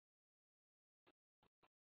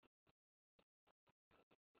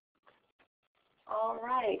All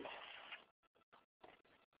right.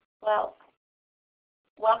 Well,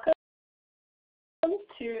 welcome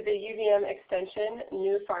to the UVM Extension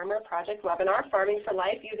New Farmer Project webinar, Farming for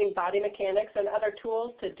Life Using Body Mechanics and Other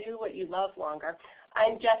Tools to Do What You Love Longer.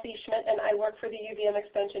 I'm Jessie Schmidt, and I work for the UVM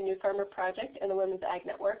Extension New Farmer Project and the Women's Ag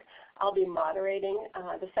Network. I'll be moderating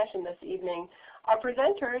the session this evening. Our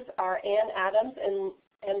presenters are Adams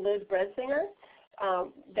and Liz Brensinger.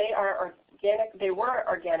 They were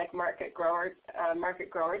organic market growers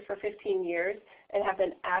for 15 years and have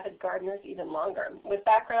been avid gardeners even longer. With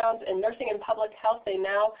backgrounds in nursing and public health, they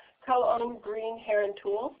now co-own Green Heron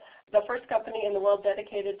Tools, the first company in the world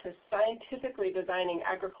dedicated to scientifically designing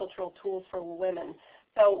agricultural tools for women.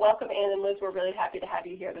 So welcome, Ann and Liz. We're really happy to have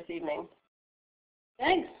you here this evening.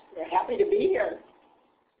 Thanks. We're happy to be here.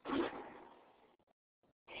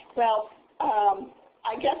 Well,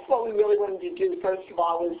 I guess what we really wanted to do, first of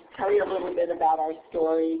all, was tell you a little bit about our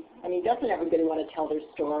story. I mean, doesn't everybody want to tell their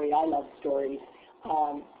story? I love stories.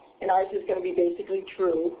 And ours is going to be basically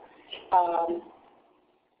true.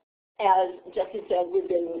 As Jessie said, we've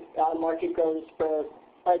been market growers for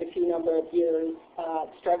quite a few number of years.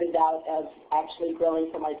 Started out as actually growing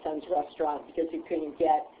for my son's restaurant because he couldn't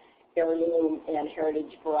get heirloom and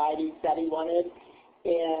heritage varieties that he wanted.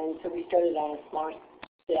 And so we started on a small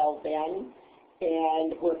scale then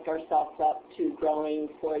and worked ourselves up to growing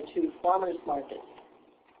for 2 farmers markets.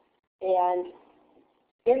 And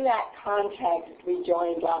in that context, we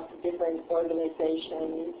joined lots of different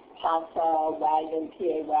organizations, PASA, Wagon,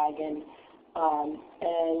 PA Wagon,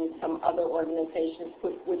 and some other organizations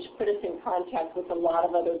which put us in contact with a lot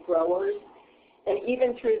of other growers. And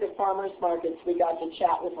even through the farmers markets, we got to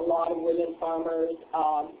chat with a lot of women farmers,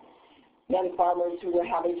 men farmers who were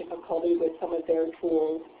having difficulty with some of their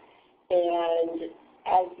tools. And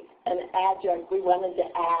as an adjunct, we wanted to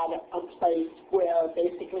add a place where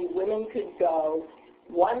basically women could go,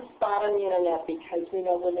 one spot on the internet, because we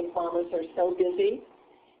know women farmers are so busy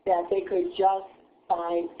that they could just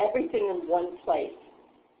find everything in one place.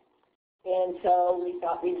 And so we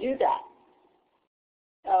thought we'd do that.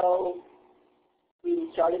 So we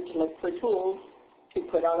started to look for tools to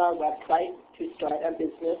put on our website to start a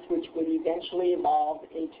business which would eventually evolve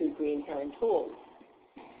into Green Heron Tools.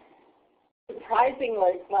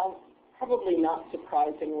 Surprisingly, well, probably not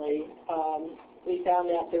surprisingly, we found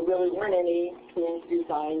that there really weren't any tools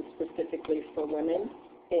designed specifically for women.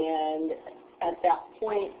 And at that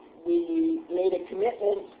point, we made a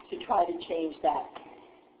commitment to try to change that.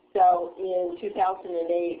 So in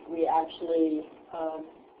 2008, we actually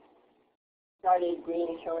started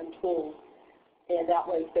Green Heron Tools. And that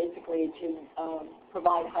was basically to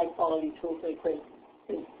provide high-quality tools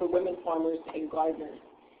for women farmers and gardeners.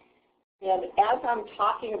 And as I'm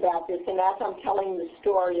talking about this and as I'm telling the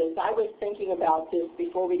story, as I was thinking about this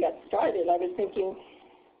before we got started, I was thinking,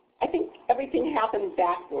 I think everything happened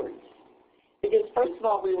backwards. Because first of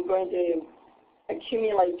all, we were going to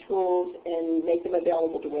accumulate tools and make them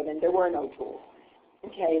available to women. There were no tools.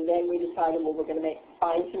 Okay, and then we decided, well, we're going to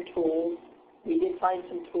find some tools. We did find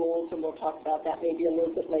some tools, and we'll talk about that maybe a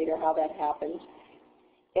little bit later, how that happened.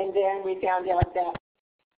 And then we found out that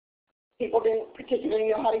people didn't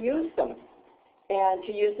particularly know how to use them and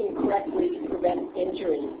to use them correctly to prevent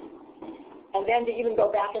injuries. And then to even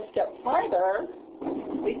go back a step farther,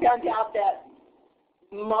 we found out that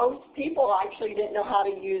most people actually didn't know how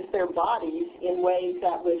to use their bodies in ways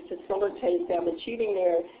that would facilitate them achieving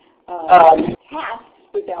their tasks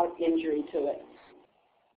without injury to it.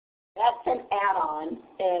 That's an add-on,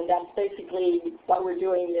 and that's basically why we're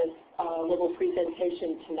doing this little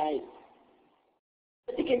presentation tonight.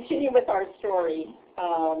 But to continue with our story,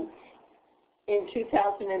 in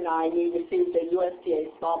 2009, we received a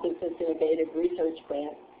USDA Small Business Innovative Research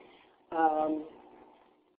Grant,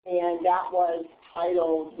 and that was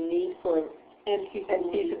titled Need for and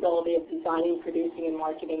Feasibility of Designing, Producing, and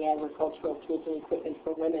Marketing Agricultural Tools and Equipment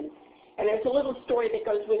for Women. And there's a little story that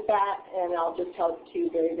goes with that, and I'll just tell it to you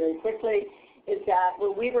very, very quickly, is that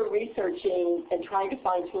when we were researching and trying to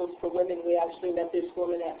find tools for women, we actually met this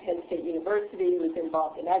woman at Penn State University who was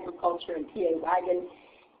involved in agriculture and PA Wagon,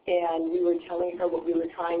 and we were telling her what we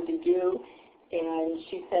were trying to do, and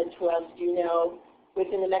she said to us, you know,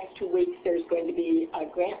 within the next 2 weeks there's going to be a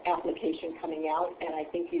grant application coming out, and I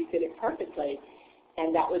think you fit it perfectly.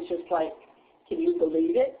 And that was just like, can you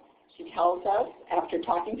believe it? She tells us, after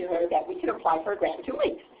talking to her, that we could apply for a grant in 2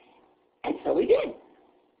 weeks. And so we did.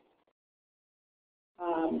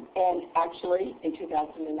 And actually, in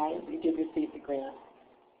 2009, we did receive the grant.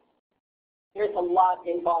 There's a lot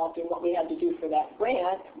involved in what we had to do for that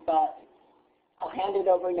grant, but I'll hand it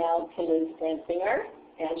over now to Liz Brensinger,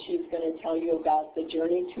 and she's going to tell you about the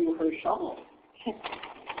journey to her shawl.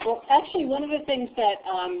 Well, actually, one of the things that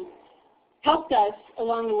helped us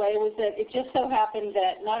along the way was that it just so happened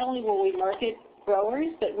that not only were we market growers,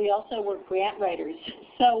 but we also were grant writers.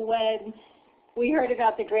 So when we heard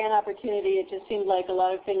about the grant opportunity, it just seemed like a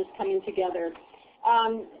lot of things coming together.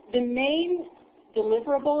 The main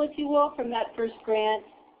deliverable, if you will, from that first grant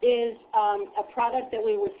is a product that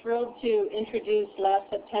we were thrilled to introduce last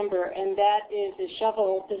September, and that is a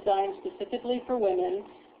shovel designed specifically for women.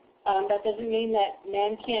 That doesn't mean that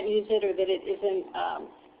men can't use it or that it isn't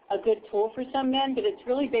a good tool for some men, but it's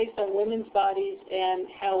really based on women's bodies and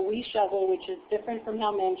how we shovel, which is different from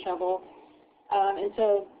how men shovel. And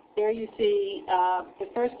so there you see the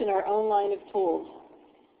first in our own line of tools.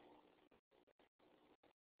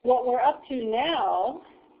 What we're up to now,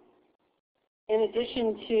 in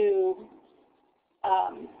addition to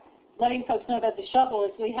letting folks know about the shovel,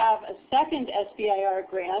 is we have a second SBIR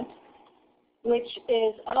grant, which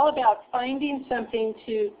is all about finding something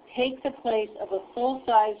to take the place of a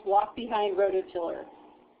full-size walk-behind rototiller.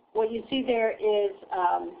 What you see there is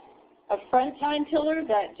a front-time tiller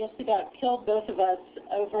that just about killed both of us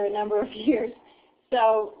over a number of years.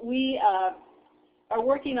 So we are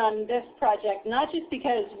working on this project not just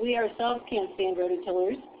because we ourselves can't stand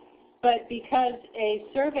rototillers, but because a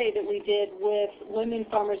survey that we did with women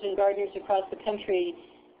farmers and gardeners across the country,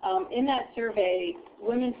 in that survey,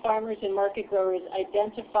 women farmers and market growers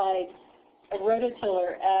identified a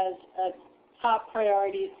rototiller as a top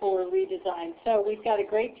priority for redesign. So we've got a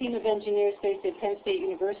great team of engineers based at Penn State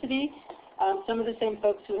University, some of the same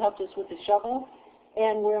folks who helped us with the shovel,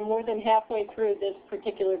 and we're more than halfway through this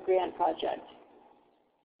particular grant project.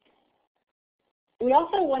 We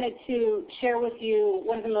also wanted to share with you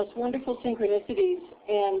one of the most wonderful synchronicities,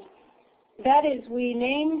 and that is we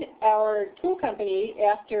named our tool company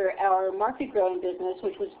after our market growing business,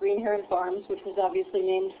 which was Green Heron Farms, which was obviously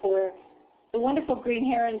named for the wonderful green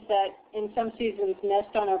herons that in some seasons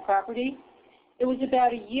nest on our property. It was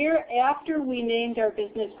about a year after we named our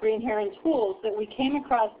business Green Heron Tools that we came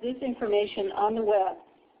across this information on the web.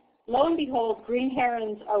 Lo and behold, green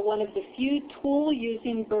herons are one of the few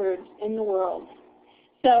tool-using birds in the world.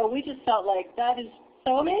 So we just felt like that is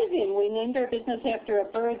so amazing. We named our business after a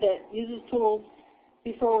bird that uses tools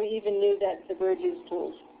before we even knew that the bird used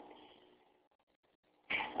tools.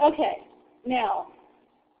 Okay, now,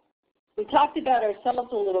 we talked about ourselves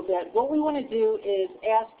a little bit. What we want to do is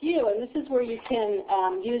ask you, and this is where you can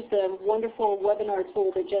use the wonderful webinar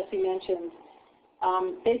tool that Jesse mentioned.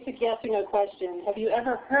 Basic yes or no question. Have you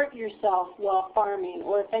ever hurt yourself while farming?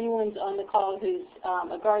 Or if anyone's on the call who's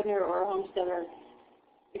a gardener or a homesteader,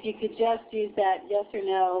 if you could just use that yes or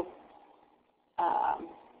no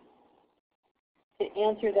to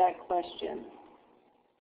answer that question.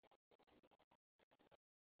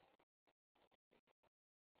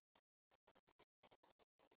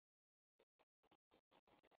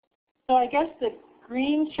 So I guess the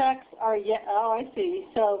green checks are yes. Oh, I see.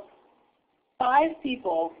 So 5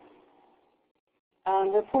 people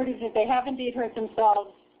reported that they have indeed hurt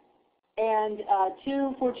themselves, and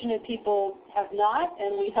 2 fortunate people have not,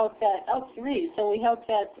 and we hope that, 3. So we hope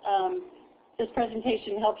that this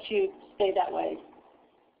presentation helps you stay that way.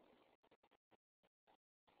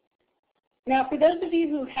 Now, for those of you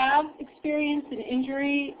who have experienced an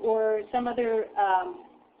injury or some other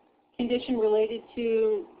condition related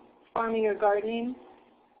to farming or gardening,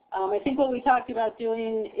 I think what we talked about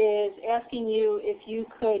doing is asking you if you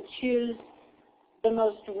could choose the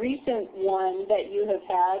most recent one that you have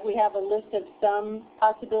had. We have a list of some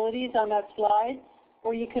possibilities on that slide,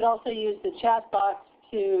 or you could also use the chat box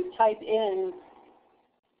to type in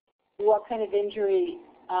what kind of injury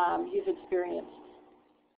you've experienced.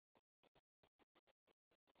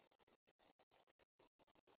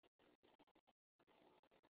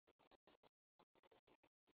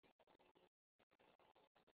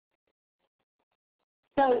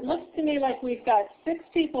 So it looks to me like we've got 6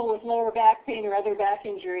 people with lower back pain or other back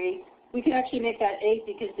injury. We can actually make that 8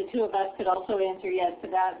 because the 2 of us could also answer yes to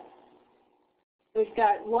that. We've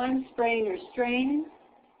got 1 sprain or strain.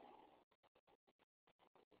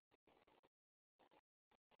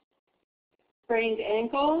 Sprained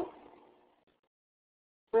ankle.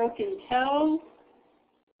 Broken toe.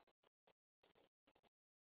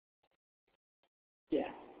 Yeah.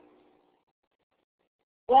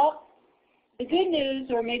 Well, the good news,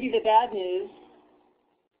 or maybe the bad news,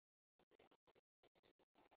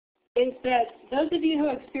 is that those of you who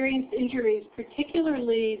experienced injuries,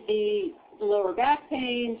 particularly the lower back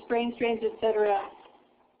pain, sprains, strains, etc.,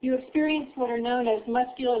 you experienced what are known as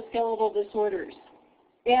musculoskeletal disorders.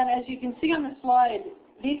 And as you can see on the slide,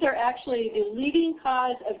 these are actually the leading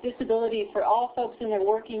cause of disability for all folks in their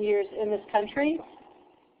working years in this country.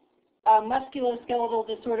 Musculoskeletal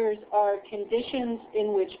disorders are conditions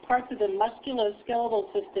in which parts of the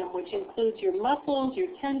musculoskeletal system, which includes your muscles, your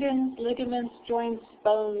tendons, ligaments, joints,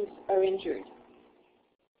 bones, are injured.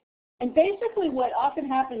 And basically what often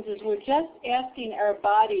happens is we're just asking our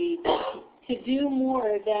body to do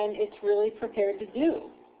more than it's really prepared to do.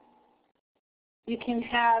 You can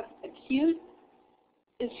have acute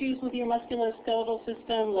issues with your musculoskeletal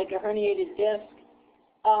system, like a herniated disc,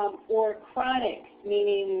 or chronic,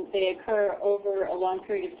 meaning they occur over a long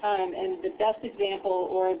period of time. And the best example,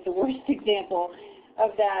 or the worst example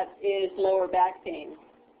of that, is lower back pain.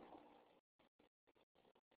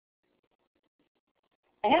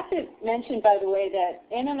 I have to mention, by the way,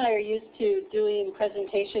 that Ann and I are used to doing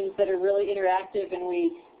presentations that are really interactive, and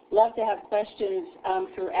we love to have questions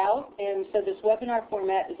throughout. And so this webinar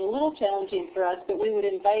format is a little challenging for us, but we would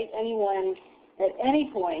invite anyone at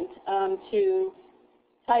any point to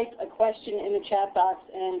type a question in the chat box,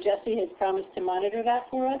 and Jesse has promised to monitor that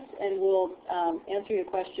for us, and we'll answer your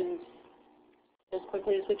questions as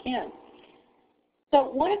quickly as we can. So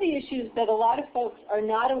one of the issues that a lot of folks are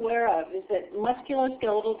not aware of is that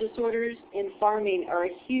musculoskeletal disorders in farming are a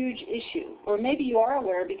huge issue. Or maybe you are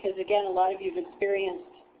aware because, again, a lot of you have experienced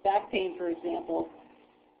back pain, for example.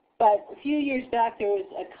 But a few years back there was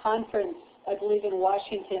a conference, I believe in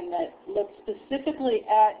Washington, that looked specifically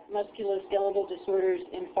at musculoskeletal disorders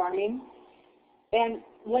in farming. And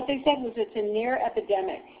what they said was it's a near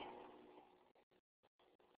epidemic.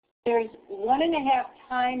 There's 1.5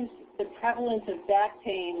 times the prevalence of back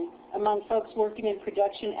pain among folks working in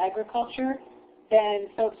production agriculture than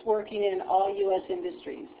folks working in all U.S.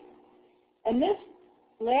 industries. And this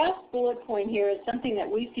last bullet point here is something that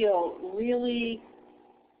we feel really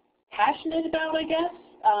passionate about, I guess.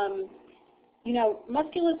 You know,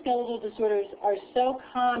 musculoskeletal disorders are so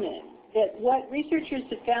common that what researchers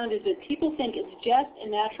have found is that people think it's just a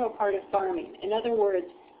natural part of farming. In other words,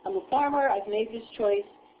 I'm a farmer, I've made this choice,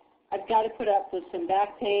 I've got to put up with some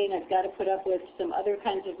back pain, I've got to put up with some other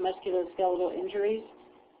kinds of musculoskeletal injuries.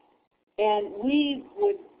 And we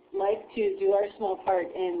would like to do our small part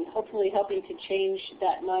in hopefully helping to change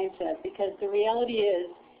that mindset, because the reality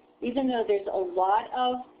is, even though there's a lot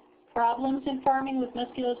of problems in farming with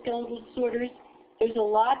musculoskeletal disorders, there's a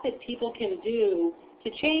lot that people can do to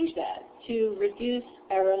change that, to reduce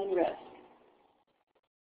our own risk.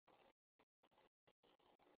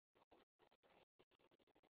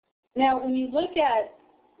 Now, when you look at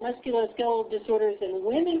musculoskeletal disorders in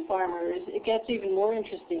women farmers, it gets even more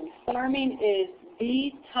interesting. Farming is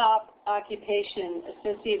the top occupation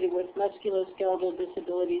associated with musculoskeletal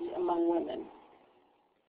disabilities among women.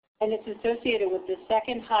 And it's associated with the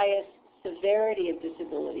second highest severity of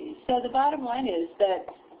disabilities. So the bottom line is that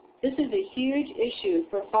this is a huge issue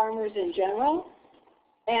for farmers in general,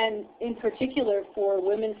 and in particular for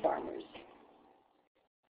women farmers.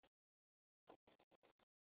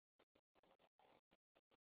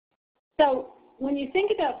 So when you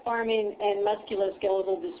think about farming and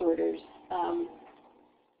musculoskeletal disorders,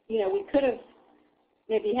 you know, we could have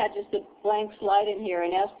maybe had just a blank slide in here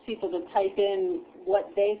and asked people to type in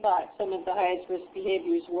what they thought some of the highest risk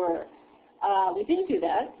behaviors were. We didn't do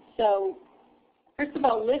that. So first of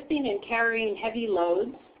all, lifting and carrying heavy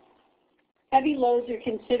loads. Heavy loads are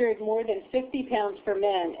considered more than 50 pounds for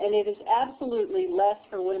men, and it is absolutely less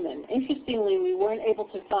for women. Interestingly, we weren't able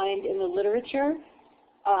to find in the literature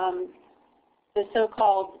the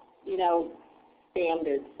so-called, you know,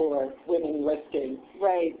 standard for women lifting.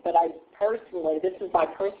 right. But I personally, this is my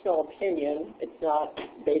personal opinion, it's not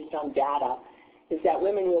based on data, is that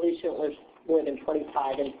women really shouldn't lift more than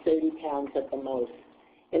 25 and 30 pounds at the most.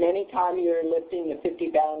 And any time you're lifting the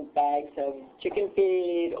 50-pound bags of chicken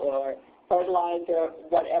feed or fertilizer,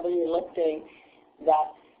 whatever you're lifting,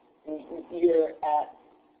 that you're at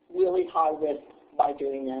really high risk by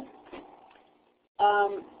doing that.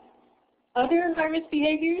 Other high-risk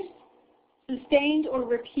behaviors, sustained or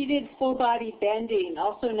repeated full-body bending,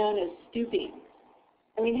 also known as stooping.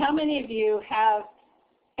 I mean, how many of you have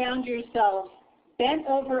found yourself bent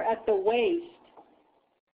over at the waist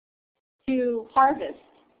to harvest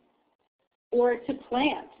or to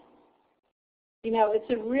plant? You know, it's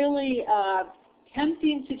a really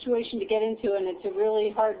tempting situation to get into, and it's a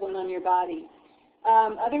really hard one on your body.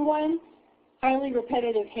 Other one, highly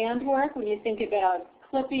repetitive handwork, when you think about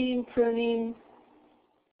clipping, pruning.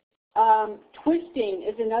 Twisting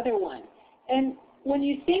is another one. And when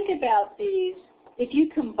you think about these, if you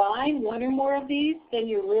combine one or more of these, then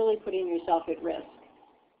you're really putting yourself at risk.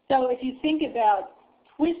 So if you think about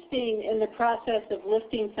twisting in the process of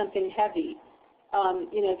lifting something heavy,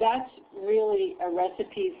 you know, that's really a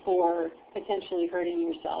recipe for potentially hurting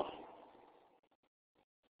yourself.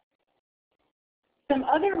 Some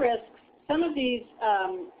other risks, some of these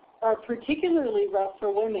are particularly rough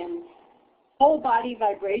for women. Whole body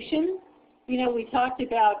vibration. You know, we talked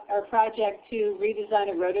about our project to redesign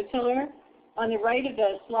a rototiller. On the right of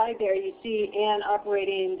the slide there, you see Ann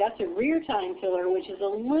operating, that's a rear tine tiller, which is a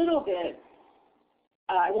little bit,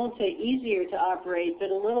 I won't say easier to operate, but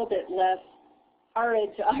a little bit less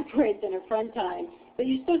hard to operate than a front tine. But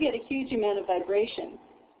you still get a huge amount of vibration.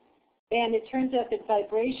 And it turns out that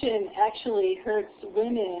vibration actually hurts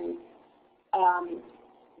women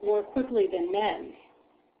more quickly than men.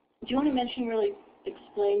 Do you want to mention, really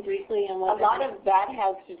explain briefly on what a lot of that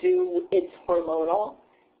has to do, it's hormonal,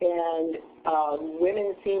 and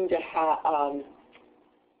women seem to have,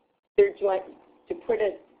 their joint, to put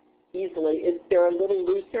it easily, they're a little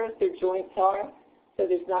looser, their joints are, so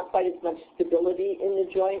there's not quite as much stability in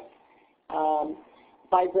the joints.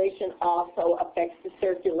 Vibration also affects the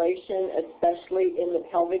circulation, especially in the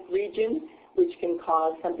pelvic region, which can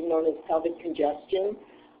cause something known as pelvic congestion.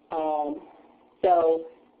 So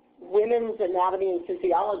women's anatomy and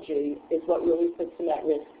physiology is what really puts them at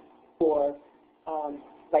risk for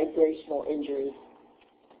vibrational injuries.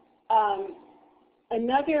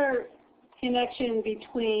 Another connection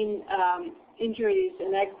between injuries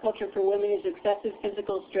in agriculture for women is excessive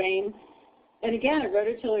physical strain. And again, a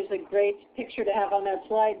rototiller is a great picture to have on that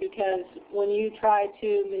slide, because when you try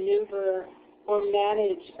to maneuver or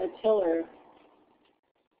manage a tiller.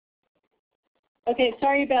 Okay,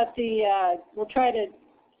 sorry about the, we'll try to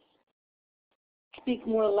speak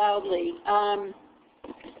more loudly.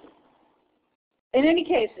 In any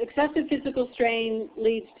case, excessive physical strain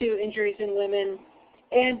leads to injuries in women.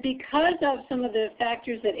 And because of some of the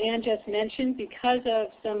factors that Ann just mentioned, because of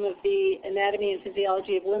some of the anatomy and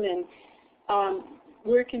physiology of women,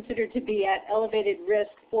 we're considered to be at elevated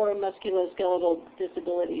risk for musculoskeletal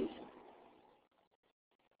disabilities.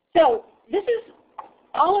 So this is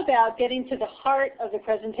all about getting to the heart of the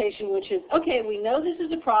presentation, which is, okay, we know this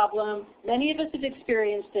is a problem. Many of us have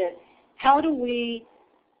experienced it. How do we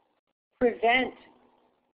prevent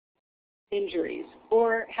injuries,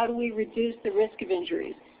 or how do we reduce the risk of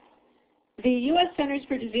injuries? The U.S. Centers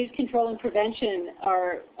for Disease Control and Prevention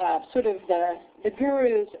are sort of the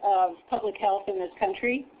gurus of public health in this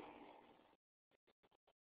country.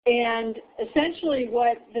 And essentially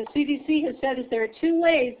what the CDC has said is there are two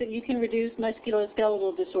ways that you can reduce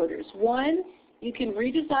musculoskeletal disorders. One, you can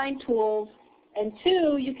redesign tools, and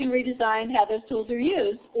two, you can redesign how those tools are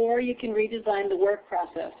used, or you can redesign the work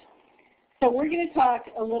process. So we're going to talk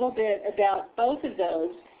a little bit about both of those.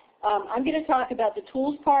 I'm going to talk about the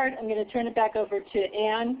tools part. I'm going to turn it back over to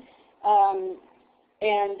Ann,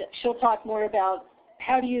 and she'll talk more about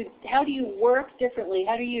how do you work differently,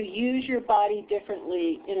 how do you use your body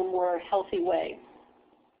differently in a more healthy way.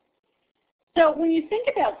 So when you think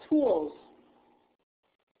about tools,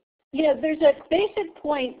 you know, there's a basic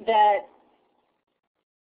point that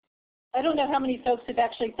I don't know how many folks have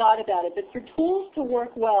actually thought about it, but for tools to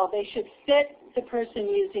work well, they should fit the person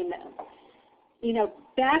using them. You know,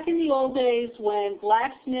 back in the old days when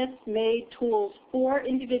blacksmiths made tools for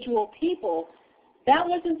individual people, that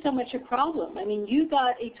wasn't so much a problem. I mean, you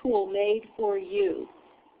got a tool made for you.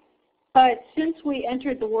 But since we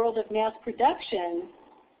entered the world of mass production,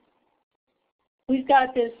 we've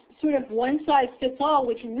got this sort of one-size-fits-all,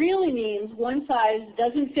 which really means one size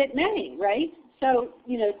doesn't fit many, right? So,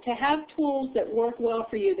 you know, to have tools that work well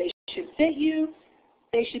for you, they should fit you.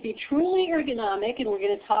 They should be truly ergonomic, and we're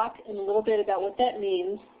going to talk in a little bit about what that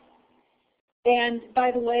means. And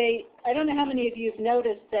by the way, I don't know how many of you have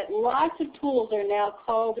noticed that lots of tools are now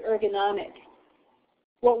called ergonomic.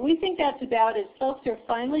 What we think that's about is folks are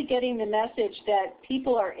finally getting the message that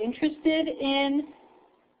people are interested in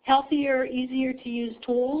healthier, easier to use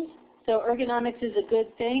tools. So ergonomics is a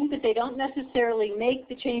good thing, but they don't necessarily make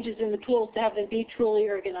the changes in the tools to have them be truly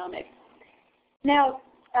ergonomic. Now,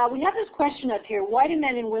 we have this question up here: why do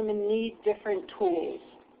men and women need different tools?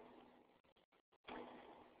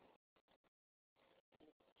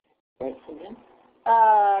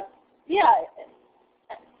 Yeah,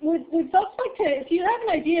 would folks like to, if you have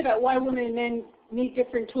an idea about why women and men need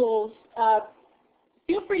different tools,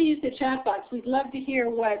 feel free to use the chat box. We'd love to hear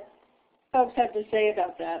what folks have to say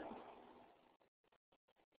about that.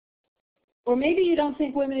 Or maybe you don't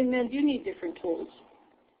think women and men do need different tools.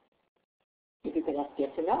 Maybe that's yes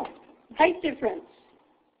or no. Height difference.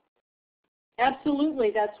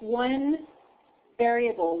 Absolutely, that's one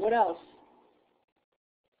variable. What else?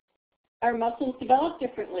 Our muscles develop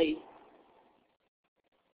differently.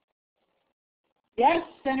 Yes,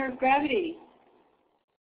 center of gravity.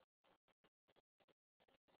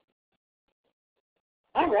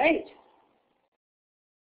 All right.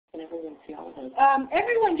 Can everyone see all of those?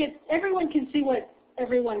 Everyone can see what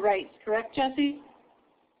everyone writes, correct, Jesse?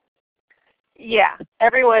 Yeah,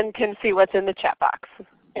 everyone can see what's in the chat box.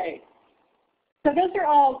 Okay. So those are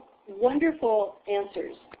all wonderful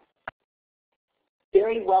answers.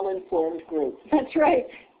 Very well-informed group. That's right.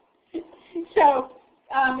 So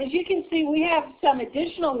as you can see, we have some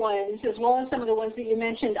additional ones as well as some of the ones that you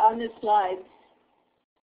mentioned on this slide.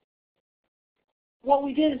 What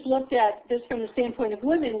we did is looked at this from the standpoint of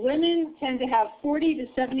women. Women tend to have 40 to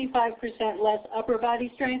 75% less upper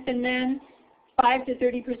body strength than men, 5 to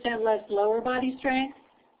 30% less lower body strength.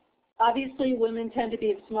 Obviously, women tend to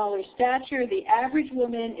be of smaller stature. The average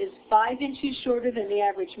woman is 5 inches shorter than the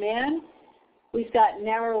average man. We've got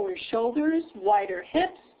narrower shoulders, wider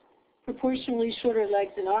hips, proportionally shorter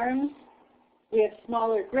legs and arms. We have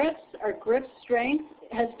smaller grips. Our grip strength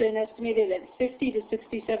has been estimated at 50 to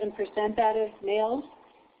 67% that of males.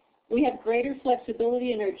 We have greater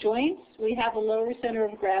flexibility in our joints. We have a lower center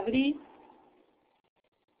of gravity.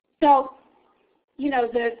 So, you know,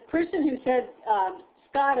 the person who said,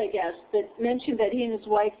 Scott, I guess, that mentioned that he and his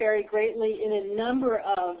wife vary greatly in a number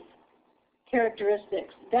of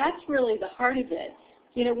characteristics. That's really the heart of it.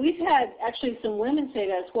 You know, we've had actually some women say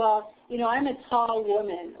to us, well, you know, I'm a tall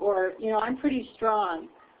woman, or, you know, I'm pretty strong.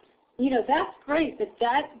 You know, that's great, but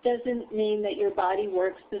that doesn't mean that your body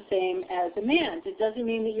works the same as a man's. It doesn't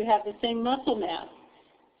mean that you have the same muscle mass.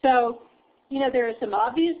 So, you know, there are some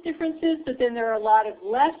obvious differences, but then there are a lot of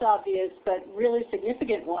less obvious but really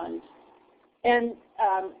significant ones. And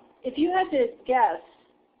if you had to guess,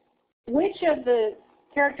 which of the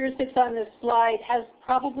characteristics on this slide has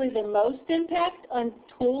probably the most impact on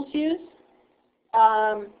tools use?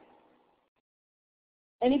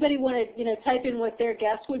 Anybody want to, you know, type in what their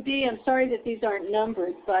guess would be? I'm sorry that these aren't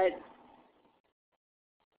numbered, but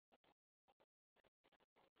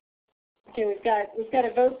okay, we've got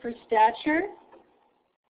a vote for stature,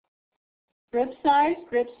 grip size,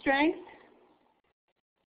 grip strength.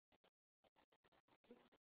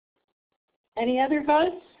 Any other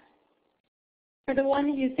votes for the one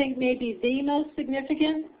that you think may be the most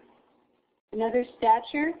significant? Another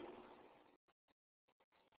stature.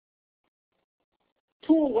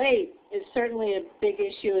 Tool weight is certainly a big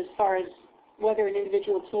issue as far as whether an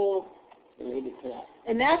individual tool related to that.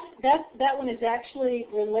 And that one is actually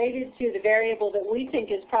related to the variable that we think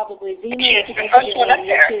is probably the most significant one,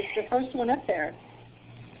 which is the first one up there.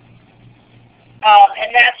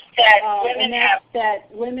 And that's that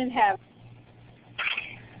women have.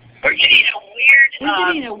 We're getting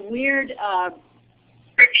a weird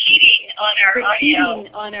repeating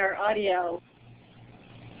on our audio.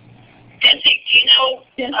 Jesse, do you know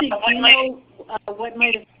what might have? Let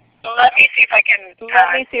me see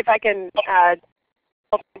if I can.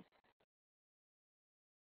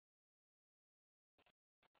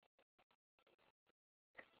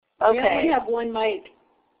 Okay. We have one mic.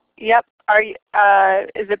 Yep. Are you?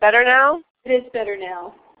 Is it better now? It is better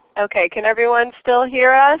now. Okay. Can everyone still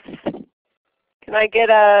hear us? Can I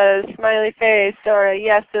get a smiley face or a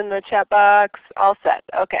yes in the chat box? All set.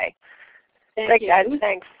 Okay. Thank you. Guys.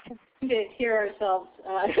 Thanks. To hear ourselves.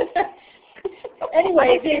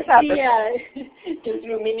 Anyway, there's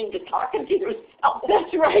no meaning to talking to yourself.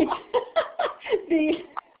 That's right.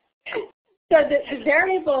 So the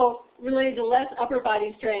variable related to less upper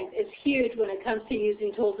body strength is huge when it comes to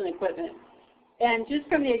using tools and equipment. And just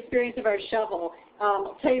from the experience of our shovel,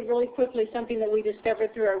 I'll tell you really quickly something that we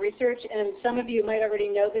discovered through our research, and some of you might already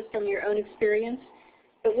know this from your own experience.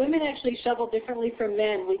 But women actually shovel differently from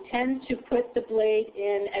men. We tend to put the blade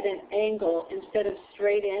in at an angle instead of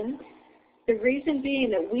straight in. The reason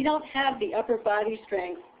being that we don't have the upper body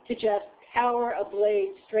strength to just power a blade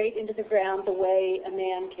straight into the ground the way a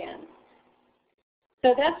man can.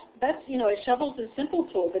 So that's you know, a shovel's a simple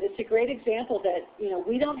tool, but it's a great example that, you know,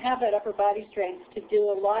 we don't have that upper body strength to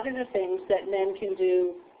do a lot of the things that men can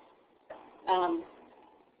do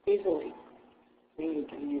easily. We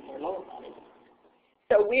can use our lower body.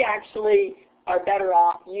 So we actually are better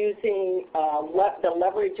off using the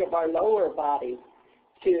leverage of our lower body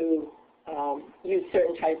to use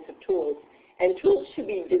certain types of tools. And tools should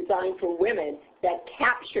be designed for women that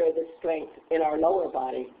capture the strength in our lower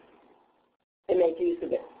body and make use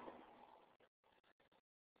of it.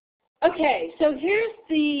 Okay, so here's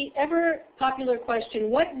the ever popular question,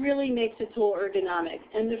 what really makes a tool ergonomic?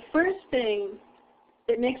 And the first thing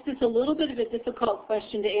that makes this a little bit of a difficult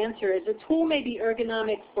question to answer is a tool may be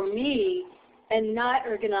ergonomic for me and not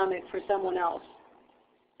ergonomic for someone else.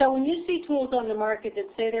 So when you see tools on the market that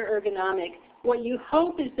say they're ergonomic, what you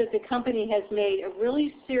hope is that the company has made a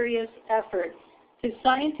really serious effort to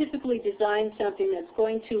scientifically design something that's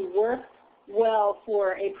going to work well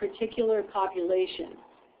for a particular population.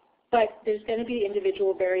 But there's going to be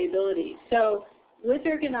individual variability. So with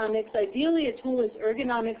ergonomics, ideally a tool is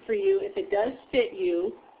ergonomic for you if it does fit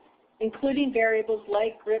you, including variables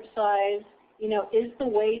like grip size, is the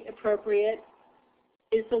weight appropriate,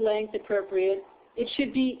 is the length appropriate. It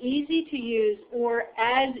should be easy to use or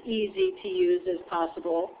as easy to use as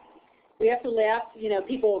possible. We have to laugh,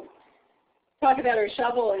 people talk about our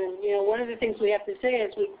shovel, and one of the things we have to say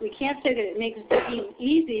is we can't say that it makes digging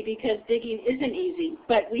easy because digging isn't easy,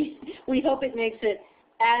 but we hope it makes it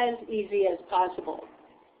as easy as possible.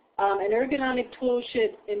 An ergonomic tool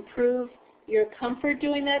should improve your comfort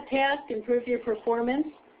doing that task, improve your performance,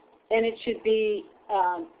 and it should be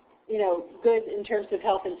good in terms of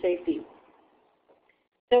health and safety.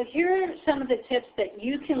 So here are some of the tips that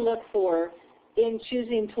you can look for in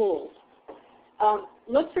choosing tools.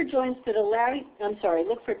 Look for tools that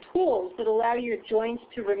allow your joints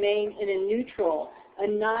to remain in a neutral, a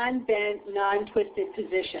non-bent, non-twisted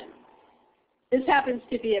position. This happens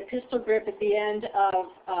to be a pistol grip at the end of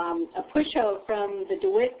a push hoe from the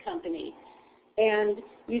DeWitt company. And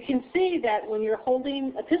you can see that when you're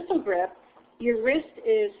holding a pistol grip, your wrist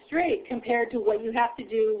is straight compared to what you have to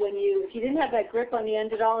do if you didn't have that grip on the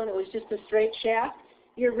end at all and it was just a straight shaft,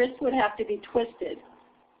 your wrist would have to be twisted.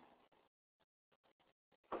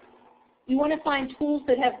 You want to find tools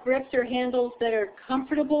that have grips or handles that are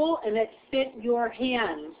comfortable and that fit your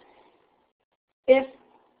hands. If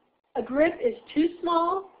a grip is too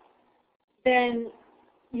small, then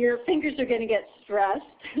your fingers are going to get stressed.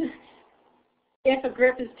 If a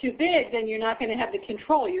grip is too big, then you're not going to have the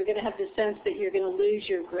control. You're going to have the sense that you're going to lose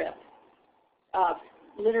your grip,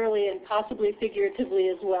 literally and possibly figuratively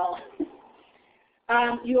as well.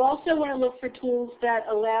 You also want to look for tools that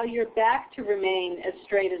allow your back to remain as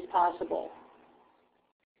straight as possible.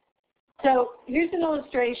 So here's an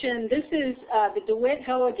illustration. This is the DeWitt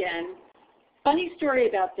hoe again. Funny story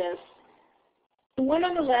about this. The one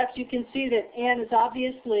on the left, you can see that Anne is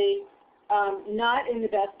obviously not in the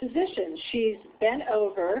best position. She's bent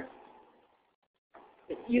over.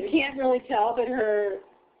 You can't really tell, but her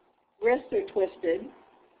wrists are twisted.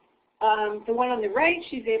 The one on the right,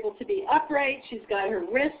 she's able to be upright. She's got her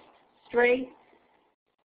wrists straight.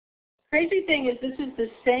 Crazy thing is this is the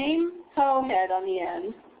same hoe head on the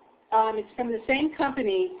end. It's from the same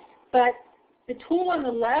company, but the tool on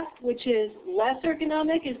the left, which is less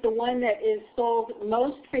ergonomic, is the one that is sold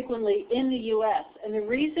most frequently in the U.S. And the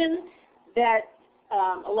reason that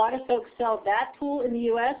a lot of folks sell that tool in the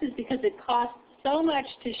U.S. is because it costs so much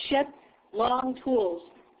to ship long tools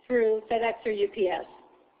through FedEx or UPS.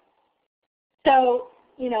 So,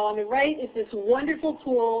 on the right is this wonderful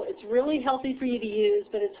tool. It's really healthy for you to use,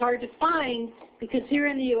 but it's hard to find because here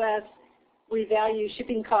in the U.S. we value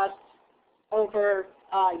shipping costs over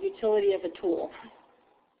utility of a tool.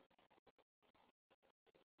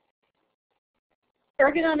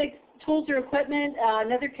 Ergonomic tools or equipment,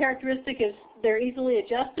 another characteristic is they're easily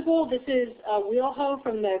adjustable. This is a wheel hoe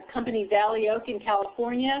from the company Valley Oak in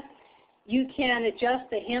California. You can adjust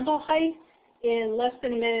the handle height in less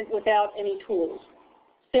than a minute without any tools.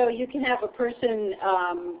 So you can have a person,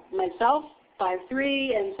 myself,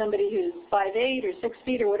 5'3", and somebody who's 5'8" or 6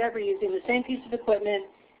 feet or whatever using the same piece of equipment,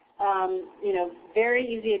 very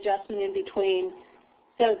easy adjustment in between.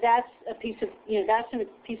 So that's a piece of,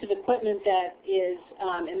 equipment that is,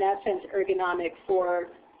 in that sense, ergonomic for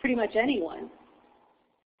pretty much anyone.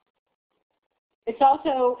 It's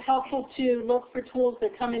also helpful to look for tools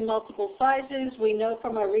that come in multiple sizes. We know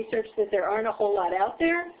from our research that there aren't a whole lot out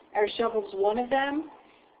there. Our shovel's one of them.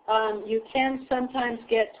 You can sometimes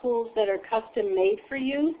get tools that are custom made for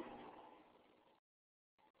you.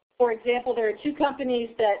 For example, there are two companies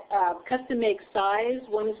that custom make size.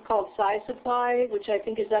 One is called Size Supply, which I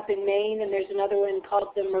think is up in Maine, and there's another one called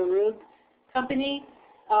the Marug Company.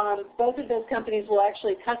 Both of those companies will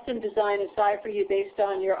actually custom design a size for you based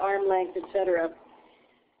on your arm length, etc.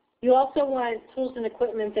 You also want tools and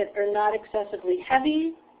equipment that are not excessively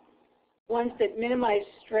heavy, ones that minimize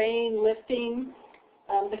strain, lifting.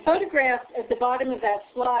 The photograph at the bottom of that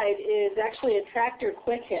slide is actually a tractor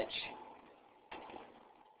quick hitch.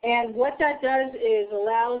 And what that does is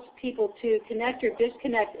allows people to connect or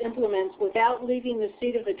disconnect implements without leaving the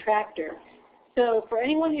seat of the tractor. So for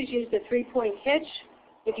anyone who's used a three-point hitch,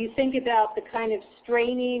 if you think about the kind of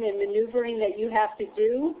straining and maneuvering that you have to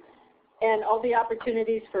do and all the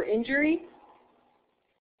opportunities for injury,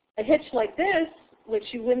 a hitch like this, which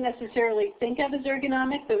you wouldn't necessarily think of as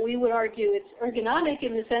ergonomic, but we would argue it's ergonomic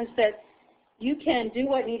in the sense that you can do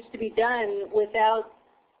what needs to be done without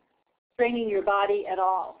straining your body at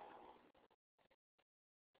all.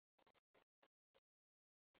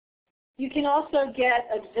 You can also get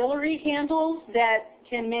auxiliary handles that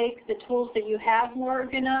can make the tools that you have more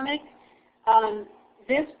ergonomic.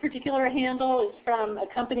 This particular handle is from a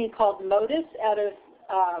company called Modus out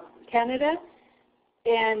of Canada.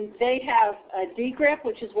 And they have a D grip,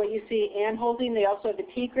 which is what you see Ann holding. They also have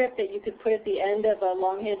a T grip that you could put at the end of a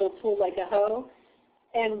long-handled tool like a hoe.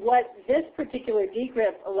 And what this particular D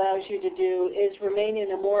grip allows you to do is remain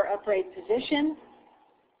in a more upright position.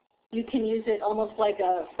 You can use it almost like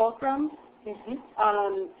a fulcrum.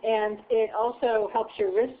 And it also helps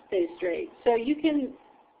your wrist stay straight. So you can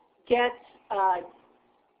get,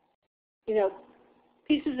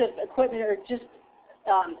 pieces of equipment or just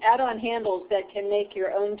add-on handles that can make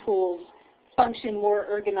your own tools function more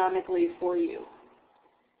ergonomically for you.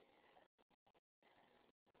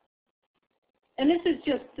 And this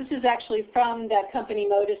is actually from that company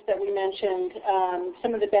Modus that we mentioned,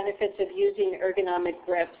 some of the benefits of using ergonomic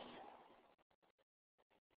grips.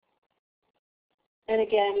 And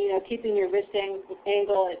again, keeping your wrist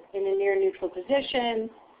angle in a near neutral position,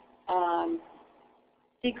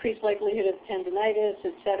 decreased likelihood of tendinitis,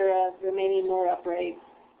 etc., remaining more upright.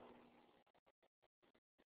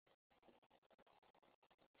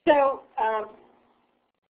 So,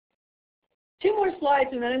 two more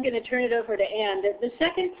slides, and then I'm going to turn it over to Ann. The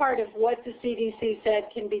second part of what the CDC said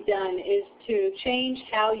can be done is to change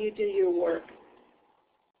how you do your work.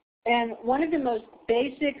 And one of the most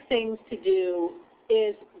basic things to do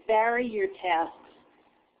is vary your tasks.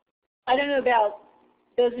 I don't know about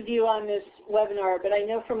those of you on this webinar, but I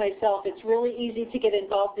know for myself it's really easy to get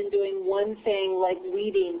involved in doing one thing like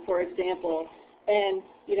weeding, for example, and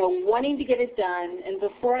wanting to get it done, and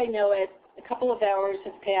before I know it, a couple of hours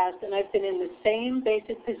have passed and I've been in the same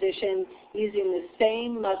basic position using the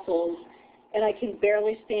same muscles, and I can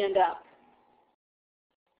barely stand up.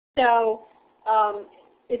 So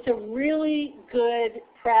it's a really good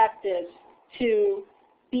practice to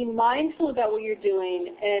be mindful about what you're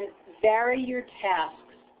doing and vary your tasks.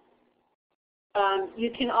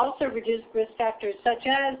 You can also reduce risk factors such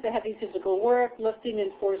as the heavy physical work, lifting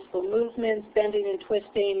and forceful movements, bending and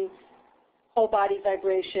twisting, whole body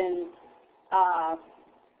vibration,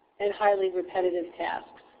 and highly repetitive tasks.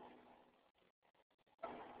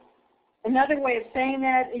 Another way of saying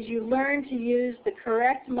that is you learn to use the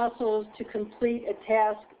correct muscles to complete a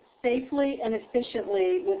task safely and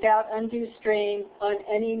efficiently without undue strain on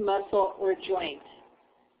any muscle or joint.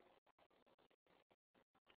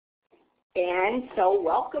 And so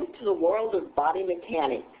welcome to the world of body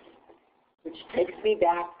mechanics, which takes me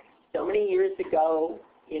back so many years ago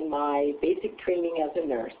in my basic training as a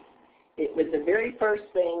nurse. It was the very first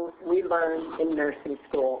thing we learned in nursing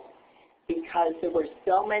school because there were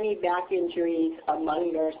so many back injuries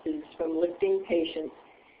among nurses from lifting patients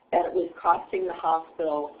that it was costing the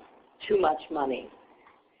hospital too much money.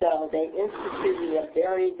 So they instituted a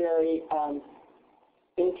very, very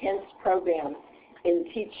intense program in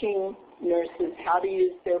teaching nurses how to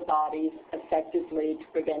use their bodies effectively to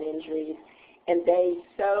prevent injuries. And they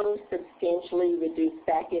so substantially reduced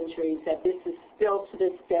back injuries that this is still to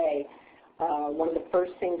this day one of the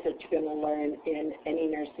first things that you're going to learn in any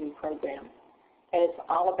nursing program. And it's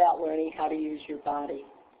all about learning how to use your body.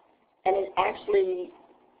 And it actually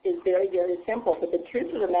is very, very simple. But the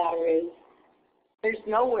truth of the matter is there's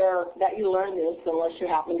nowhere that you learn this unless you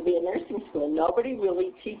happen to be in nursing school. Nobody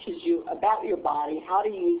really teaches you about your body, how to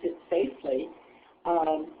use it safely,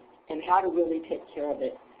 and how to really take care of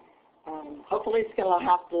it. Hopefully it's going to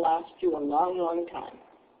have to last you a long, long time.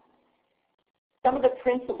 Some of the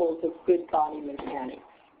principles of good body mechanics.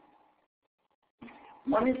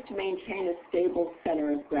 One is to maintain a stable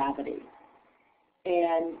center of gravity.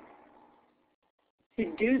 And to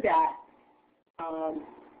do that,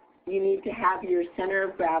 you need to have your center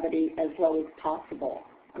of gravity as low as possible.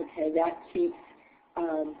 Okay, that keeps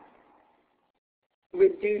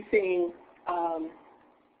reducing,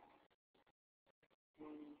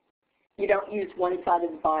 you don't use one side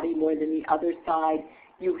of the body more than the other side.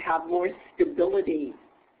 You have more stability,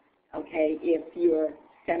 okay, if your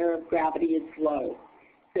center of gravity is low.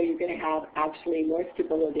 So you're going to have actually more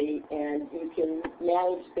stability and you can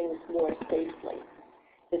manage things more safely.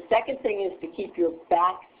 The second thing is to keep your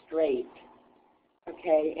back straight,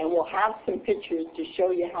 okay, and we'll have some pictures to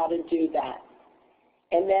show you how to do that.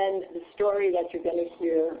 And then the story that you're going to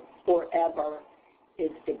hear forever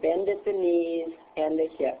is to bend at the knees and the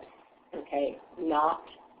hips, okay, not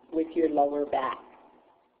with your lower back.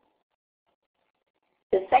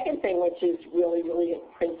 The second thing, which is really, really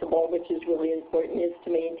a principle, which is really important, is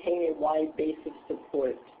to maintain a wide base of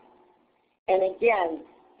support. And again,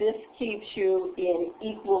 this keeps you in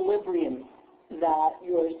equilibrium, that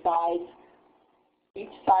your sides Each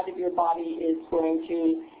side of your body is going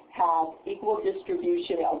to have equal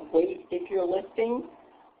distribution of weight if you're lifting,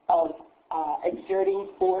 of exerting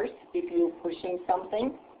force if you're pushing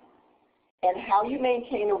something. And how you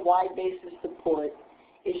maintain a wide base of support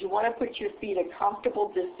is you want to put your feet a comfortable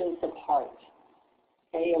distance apart.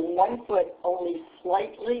 Okay, and one foot only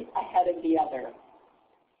slightly ahead of the other.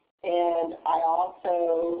 And I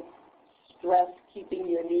also stress keeping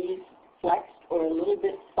your knees flexed or a little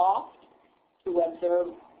bit soft to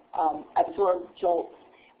absorb jolts.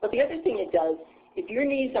 But the other thing it does, if your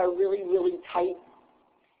knees are really, really tight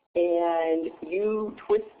and you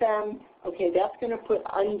twist them, okay, that's going to put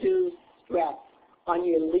undue stress on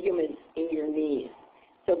your ligaments in your knees.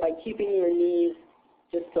 So by keeping your knees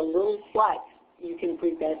just a little flex, you can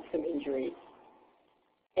prevent some injuries.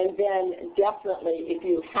 And then definitely, if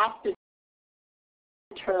you have to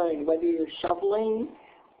turn, whether you're shoveling,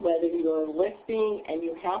 whether you're lifting, and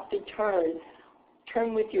you have to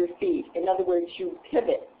turn with your feet. In other words, you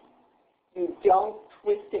pivot. You don't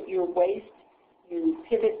twist at your waist, you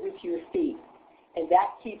pivot with your feet. And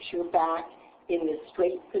that keeps your back in the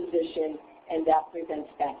straight position, and that prevents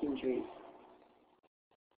back injuries.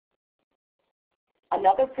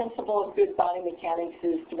 Another principle of good body mechanics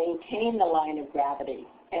is to maintain the line of gravity.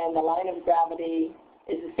 And the line of gravity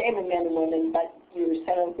is the same in men and women, but your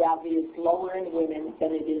center of gravity is lower in women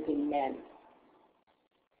than it is in men.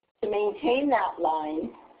 To maintain that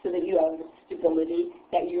line so that you have stability,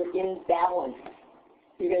 that you're in balance,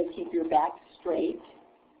 you're going to keep your back straight.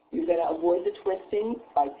 You're going to avoid the twisting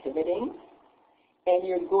by pivoting. And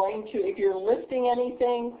you're going to, if you're lifting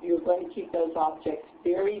anything, you're going to keep those objects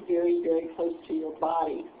very, very, very close to your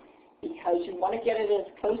body because you want to get it as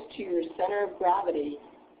close to your center of gravity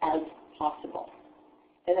as possible.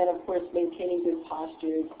 And then, of course, maintaining good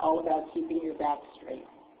posture is all about keeping your back straight.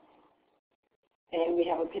 And we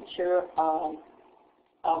have a picture of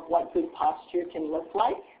what good posture can look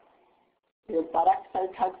like. Your buttocks are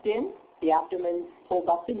tucked in, the abdomen pulled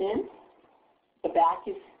up and in, the back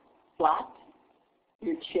is flat,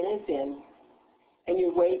 your chin is in, and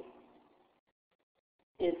your weight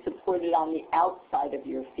is supported on the outside of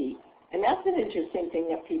your feet. And that's an interesting thing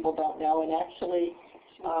that people don't know, and actually,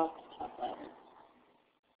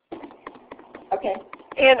 okay.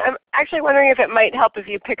 And I'm actually wondering if it might help if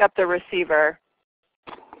you pick up the receiver.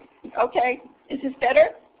 Okay. Is this better?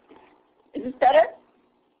 Is this better?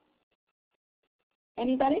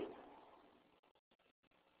 Anybody?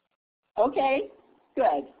 Okay,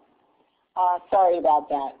 good. Sorry about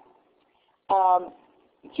that.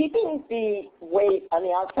 Keeping the weight on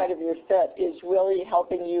the outside of your foot is really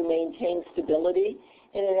helping you maintain stability,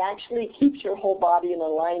 and it actually keeps your whole body in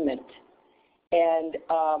alignment. And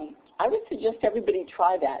I would suggest everybody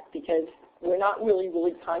try that because we're not really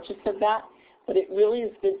conscious of that, but it really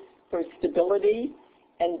is good for stability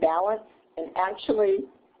and balance, and actually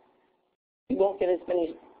you won't get as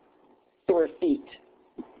many sore feet.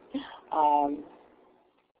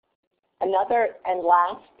 Another and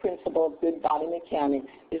last principle of good body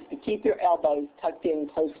mechanics is to keep your elbows tucked in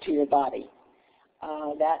close to your body.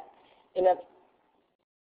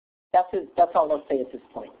 That's all I'll say at this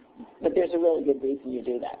point. But there's a really good reason you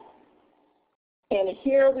do that. And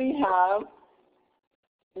here we have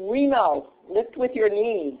Remo, lift with your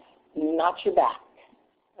knees, not your back.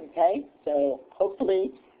 Okay? So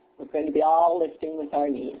hopefully we're going to be all lifting with our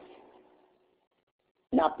knees,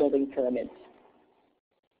 not building pyramids.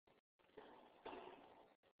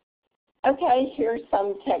 Okay, here's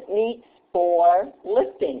some techniques for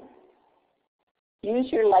lifting.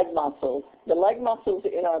 Use your leg muscles. The leg muscles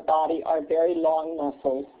in our body are very long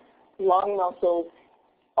muscles. Long muscles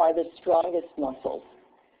are the strongest muscles.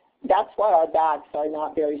 That's why our backs are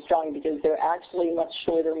not very strong because they're actually much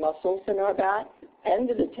shorter muscles in our back and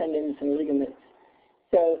the tendons and ligaments.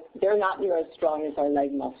 So they're not near as strong as our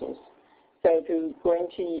leg muscles. So if you're going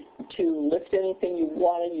to lift anything, you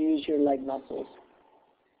want to use your leg muscles.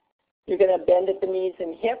 You're going to bend at the knees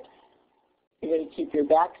and hips. You're going to keep your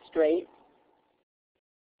back straight.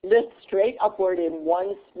 Lift straight upward in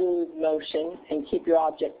one smooth motion and keep your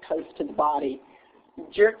object close to the body.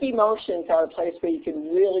 Jerky motions are a place where you can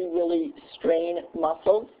really, really strain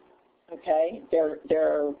muscles. Okay? They're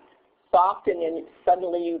soft and then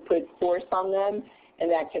suddenly you put force on them and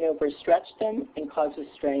that can overstretch them and cause a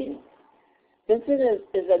strain. This is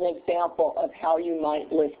an example of how you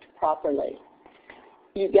might lift properly.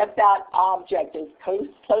 You get that object as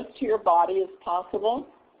close to your body as possible.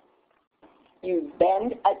 You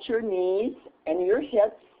bend at your knees and your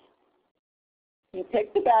hips. You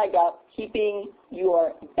pick the bag up, keeping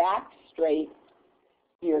your back straight.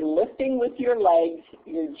 You're lifting with your legs.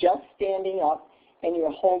 You're just standing up. and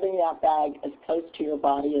you're holding that bag as close to your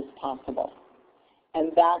body as possible.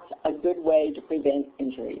 And that's a good way to prevent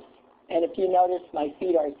injuries. And if you notice, my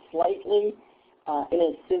feet are slightly in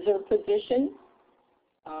a scissor position,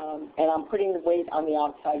 and I'm putting the weight on the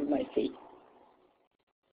outside of my feet.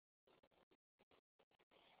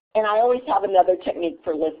 And I always have another technique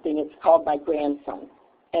for lifting. It's called my grandson,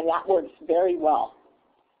 and that works very well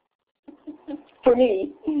for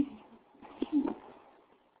me.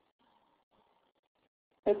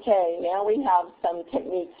 Okay, now we have some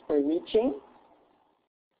techniques for reaching.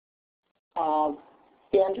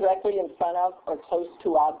 Stand directly in front of or close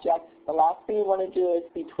to objects. The last thing you want to do is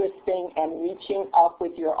be twisting and reaching up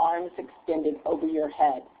with your arms extended over your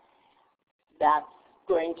head. That's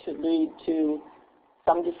going to lead to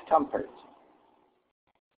some discomfort.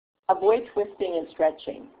 Avoid twisting and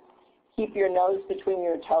stretching. Keep your nose between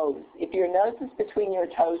your toes. If your nose is between your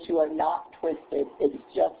toes, you are not twisted. It's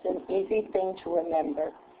just an easy thing to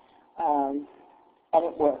remember, and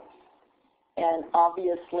it works. And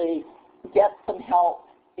obviously, get some help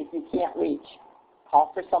if you can't reach.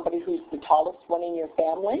 Call for somebody who's the tallest one in your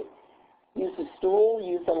family. Use a stool,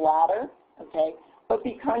 use a ladder, okay? But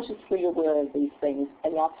be consciously aware of these things,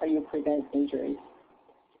 and that's how you prevent injuries.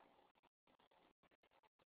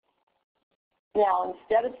 Now,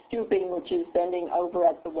 instead of stooping, which is bending over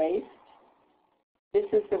at the waist, this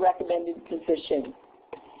is the recommended position.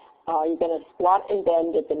 You're going to squat and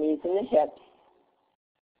bend at the knees and the hips.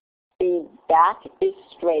 The back is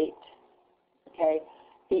straight, okay?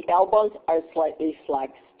 The elbows are slightly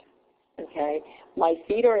flexed, okay? My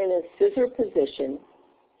feet are in a scissor position,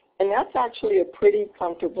 and that's actually a pretty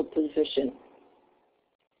comfortable position.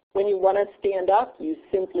 When you want to stand up, you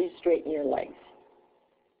simply straighten your legs.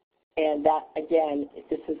 And that, again,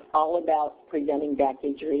 this is all about preventing back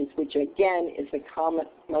injuries, which, again, is the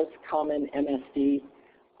most common MSD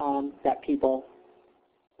that people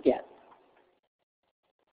get.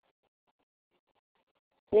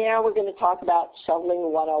 Now we're going to talk about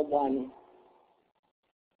shoveling 101.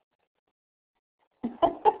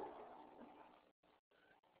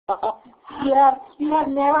 You have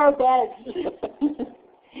narrow beds.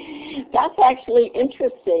 That's actually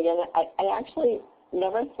interesting, and I actually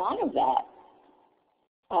never thought of that.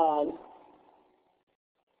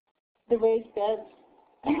 The raised beds?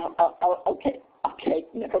 Okay,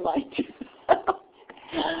 never mind.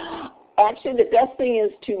 Actually, the best thing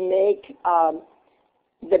is to make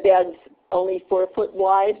the beds only 4 foot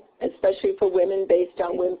wide, especially for women, based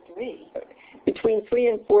on between 3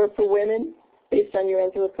 and 4 for women, based on your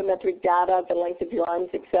anthropometric data, the length of your arms,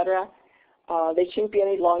 etc. They shouldn't be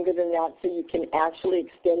any longer than that, so you can actually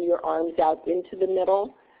extend your arms out into the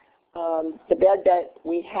middle. The bed that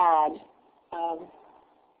we had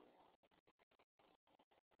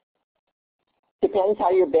depends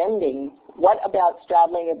how you're bending. What about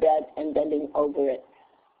straddling a bed and bending over it?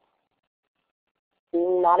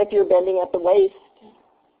 Not if you're bending at the waist,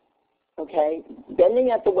 okay?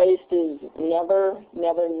 Bending at the waist is never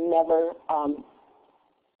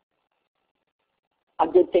a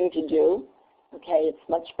good thing to do. Okay, it's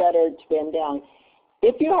much better to bend down.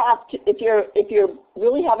 If you're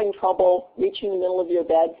really having trouble reaching the middle of your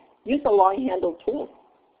bed, use a long-handled tool.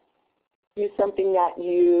 Use something that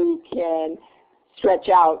you can stretch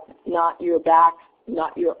out, not your back,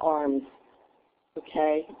 not your arms.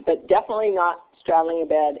 Okay, but definitely not straddling a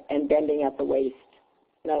bed and bending at the waist.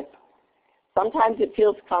 No. Sometimes it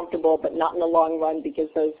feels comfortable, but not in the long run because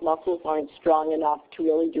those muscles aren't strong enough to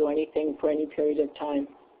really do anything for any period of time.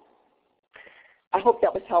 I hope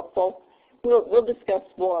that was helpful. We'll discuss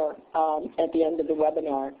more at the end of the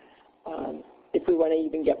webinar if we want to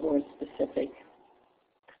even get more specific.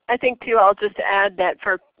 I think, too, I'll just add that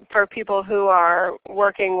for people who are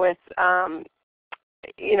working with a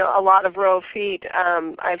lot of row feet,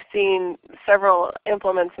 I've seen several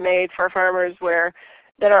implements made for farmers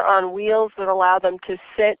that are on wheels that allow them to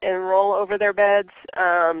sit and roll over their beds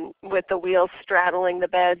with the wheels straddling the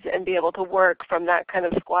beds and be able to work from that kind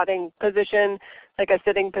of squatting position, like a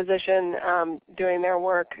sitting position, doing their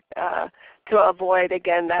work to avoid,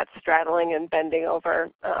 again, that straddling and bending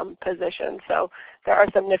over position. So there are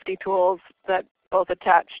some nifty tools that both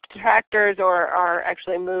attach to tractors or are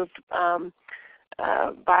actually moved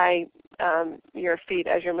by your feet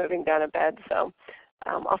as you're moving down a bed. So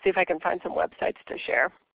I'll see if I can find some websites to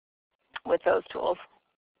share with those tools.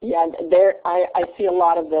 Yeah, I see a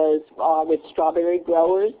lot of those with strawberry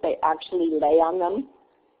growers. They actually lay on them,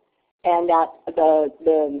 and that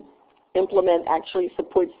the implement actually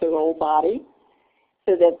supports their whole body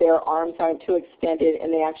so that their arms aren't too extended,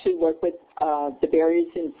 and they actually work with the berries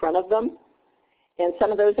in front of them. And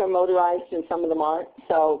some of those are motorized and some of them aren't.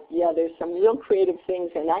 So yeah, there's some real creative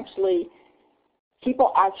things, and actually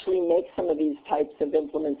people actually make some of these types of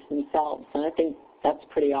implements themselves, and I think that's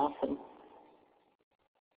pretty awesome.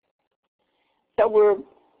 So we're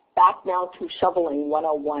back now to shoveling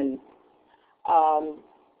 101.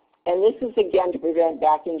 And this is, again, to prevent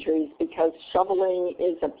back injuries, because shoveling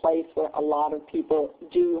is a place where a lot of people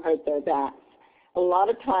do hurt their backs. A lot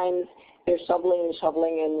of times they're shoveling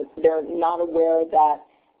and they're not aware that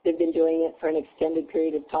they've been doing it for an extended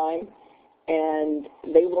period of time, and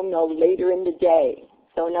they will know later in the day.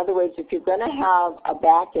 So in other words, if you're going to have a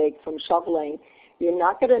backache from shoveling, you're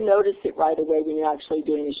not going to notice it right away when you're actually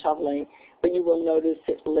doing the shoveling, but you will notice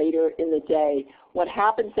it later in the day. What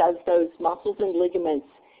happens as those muscles and ligaments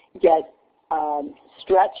get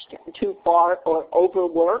stretched too far or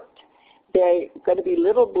overworked, they're going to be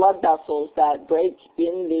little blood vessels that break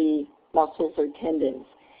in the muscles or tendons.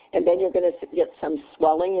 And then you're going to get some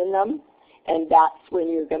swelling in them, and that's when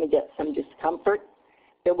you're going to get some discomfort.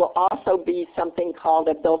 There will also be something called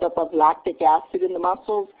a buildup of lactic acid in the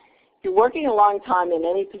muscles. If you're working a long time in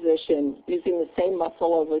any position using the same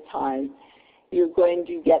muscle over time, you're going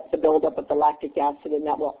to get the buildup of the lactic acid, and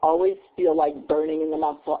that will always feel like burning in the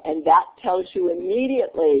muscle, and that tells you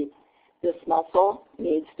immediately this muscle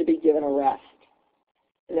needs to be given a rest.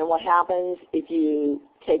 And then what happens if you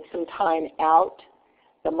take some time out,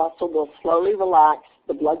 the muscle will slowly relax,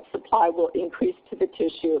 the blood supply will increase to the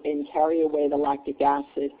tissue and carry away the lactic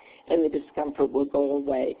acid, and the discomfort will go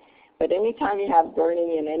away. But anytime you have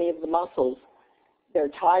burning in any of the muscles,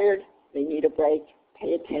 they're tired, they need a break,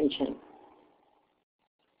 pay attention.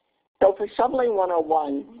 So for shoveling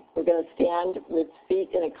 101, we're going to stand with feet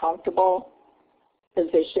in a comfortable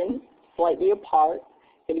position, slightly apart.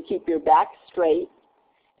 You're going to keep your back straight.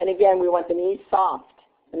 And again, we want the knees soft.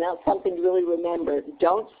 And that's something to really remember.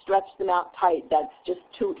 Don't stretch them out tight. That's just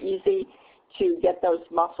too easy to get those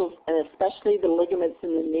muscles, and especially the ligaments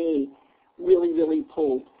in the knee, really, really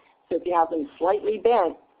pulled. So if you have them slightly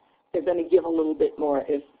bent, they're going to give a little bit more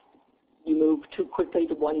if you move too quickly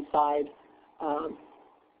to one side.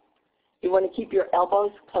 You want to keep your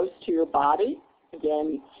elbows close to your body.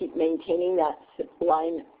 Again, keep maintaining that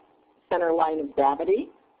center line of gravity.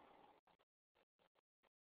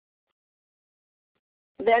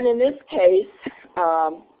 Then in this case,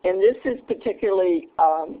 and this is particularly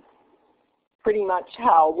pretty much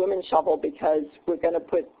how women shovel, because we're going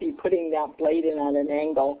to be putting that blade in at an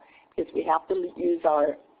angle, because we have to use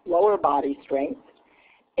our lower body strength,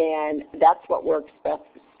 and that's what works best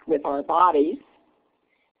with our bodies.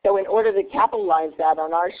 So in order to capitalize that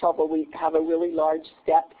on our shovel, we have a really large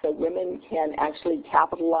step so women can actually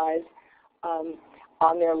capitalize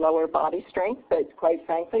on their lower body strength. But quite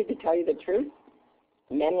frankly, to tell you the truth,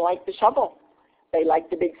 men like the shovel. They like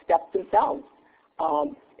the big steps themselves.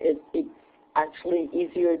 It's actually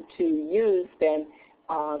easier to use than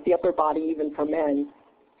the upper body, even for men.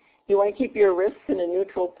 You want to keep your wrists in a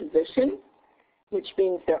neutral position, which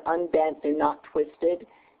means they're unbent, they're not twisted.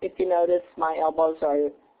 If you notice, my elbows are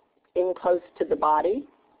in close to the body,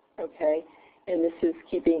 okay? And this is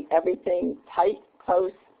keeping everything tight,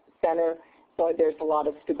 close, center, so there's a lot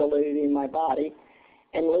of stability in my body.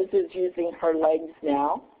 And Liz is using her legs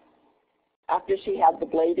now. After she had the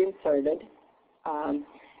blade inserted,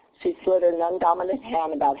 she slid her non-dominant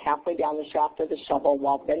hand about halfway down the shaft of the shovel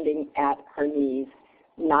while bending at her knees,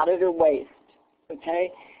 not at her waist, okay?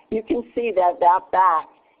 You can see that that back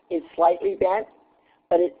is slightly bent,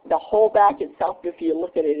 but the whole back itself, if you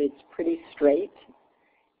look at it, it's pretty straight.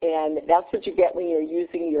 And that's what you get when you're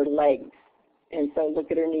using your legs. And so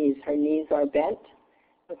look at her knees. Her knees are bent,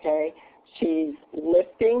 okay? She's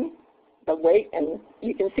lifting the weight, and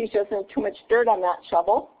you can see she doesn't have too much dirt on that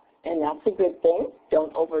shovel, and that's a good thing.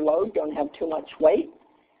 Don't overload, don't have too much weight.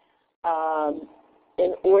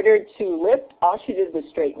 In order to lift, all she did was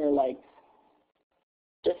straighten her legs.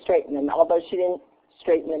 Just straighten them. Although she didn't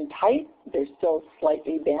straighten them tight, they're still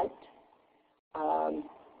slightly bent.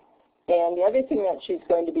 And the other thing that she's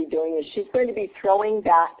going to be doing is she's going to be throwing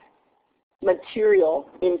that material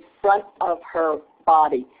in front of her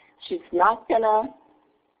body. She's not going to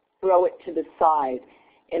throw it to the side.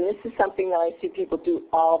 And this is something that I see people do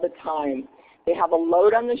all the time. They have a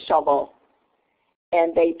load on the shovel,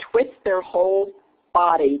 and they twist their whole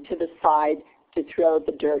body to the side to throw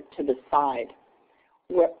the dirt to the side.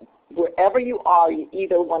 Wherever you are, you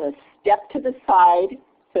either want to step to the side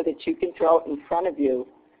so that you can throw it in front of you,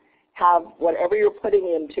 have whatever you're putting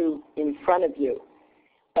into in front of you.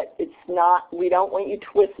 But it's not, we don't want you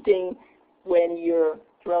twisting when you're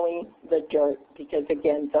throwing the dirt, because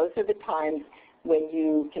again, those are the times when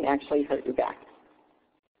you can actually hurt your back.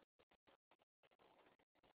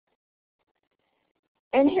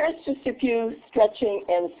 And here's just a few stretching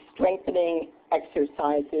and strengthening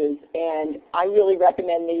exercises, and I really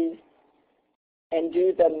recommend these and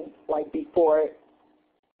do them like before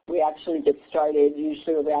we actually get started,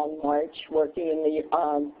 usually around March, working in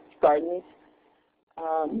the gardens.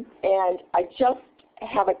 And I just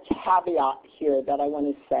have a caveat here that I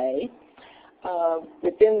want to say.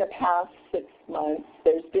 Within the past 6 months,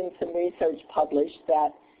 there's been some research published that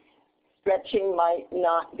stretching might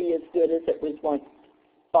not be as good as it was once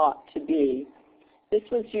thought to be. This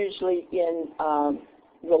was usually in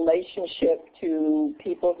relationship to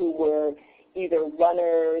people who were either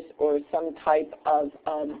runners or some type of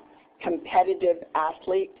competitive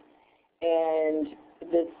athlete. And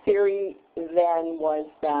the theory then was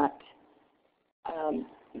that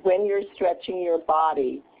when you're stretching your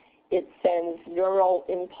body, it sends neural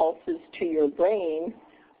impulses to your brain,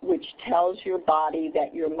 which tells your body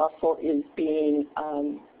that your muscle is being,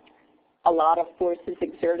 a lot of force is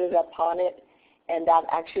exerted upon it, and that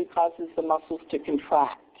actually causes the muscles to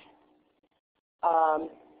contract.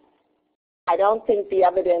 I don't think the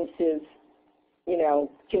evidence is,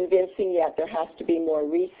 convincing yet. There has to be more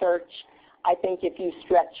research. I think if you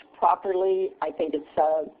stretch properly, I think it's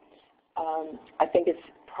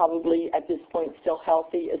probably at this point still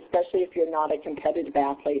healthy, especially if you're not a competitive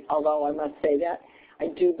athlete, although I must say that I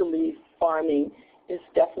do believe farming is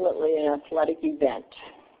definitely an athletic event.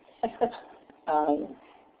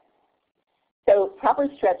 So proper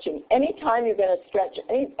stretching. Anytime you're going to stretch,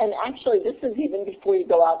 and actually this is even before you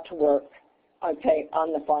go out to work, okay,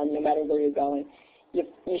 on the farm, no matter where you're going, you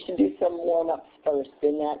should do some warm-ups first,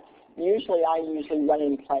 and that's I usually run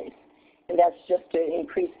in place. And that's just to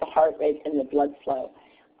increase the heart rate and the blood flow.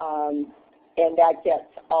 And that gets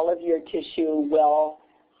all of your tissue well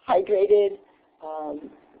hydrated,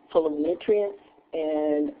 full of nutrients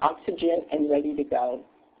and oxygen, and ready to go.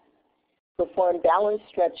 Perform balanced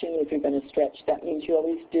stretching if you're going to stretch. That means you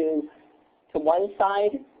always do to one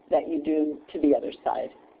side that you do to the other side.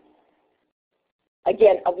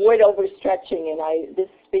 Again, avoid overstretching, and this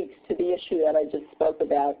speaks to the issue that I just spoke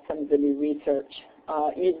about, some of the new research.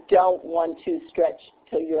 You don't want to stretch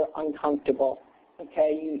till you're uncomfortable.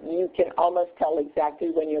 Okay, you can almost tell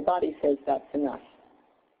exactly when your body says that's enough.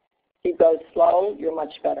 If you go slow, you're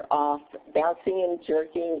much better off. Bouncing and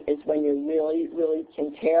jerking is when you really, really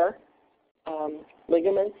can tear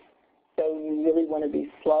ligaments. So you really want to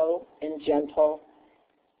be slow and gentle.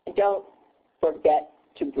 And don't forget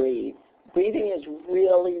to breathe. Breathing is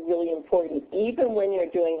really, really important, even when you're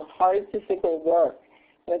doing hard physical work,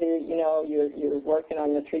 whether you're working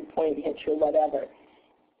on the three-point hitch or whatever.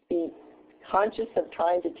 Be conscious of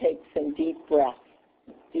trying to take some deep breaths.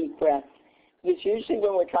 Because usually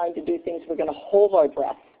when we're trying to do things, we're going to hold our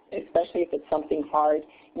breath, especially if it's something hard,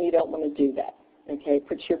 and you don't want to do that. Okay,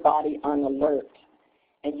 put your body on alert,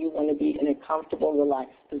 and you want to be in a comfortable,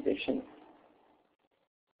 relaxed position.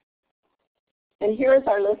 And here's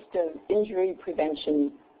our list of injury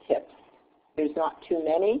prevention tips. There's not too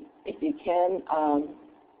many. If you can,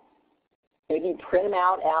 maybe print them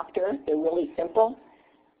out after. They're really simple.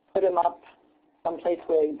 Put them up someplace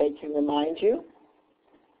where they can remind you.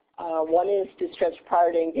 One is to stretch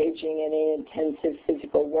prior to engaging in intensive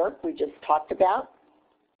physical work we just talked about.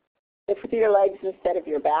 Lift with your legs instead of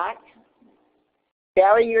your back.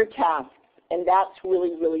 Vary your tasks, and that's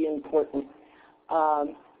really, really important.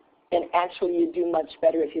 And actually, you do much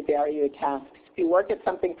better if you vary your tasks. If you work at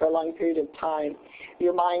something for a long period of time,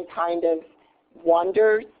 your mind kind of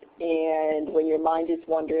wanders, and when your mind is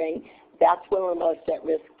wandering, that's when we're most at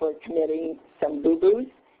risk for committing some boo-boos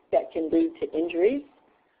that can lead to injuries.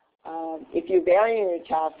 If you're varying your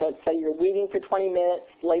tasks, let's say you're weeding for 20 minutes,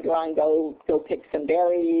 later on go pick some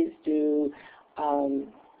berries, do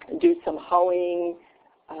some hoeing,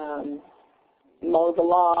 mow the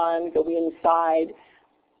lawn, go inside.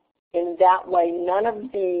 In that way, none of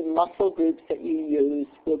the muscle groups that you use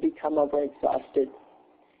will become overexhausted.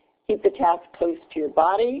 Keep the task close to your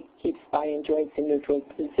body. Keep spine and joints in neutral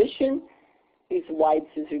position. Use a wide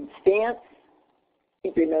scissored stance.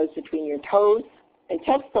 Keep your nose between your toes. And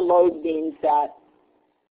test the load means that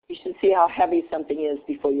you should see how heavy something is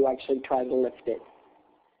before you actually try to lift it.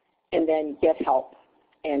 And then get help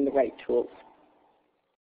and the right tools.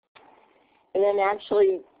 And then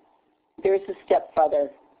actually, there's a step further.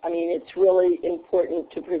 I mean, it's really important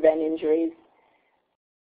to prevent injuries,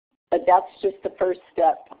 but that's just the first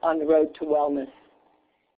step on the road to wellness.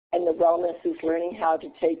 And the wellness is learning how to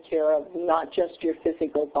take care of not just your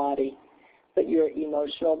physical body, but your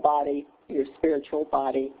emotional body, your spiritual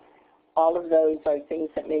body. All of those are things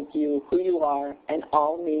that make you who you are, and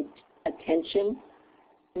all need attention,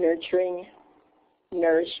 nurturing,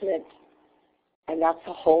 nourishment, And that's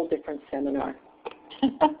a whole different seminar.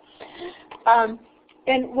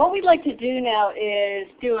 And what we'd like to do now is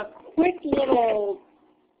do a quick little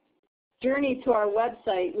journey to our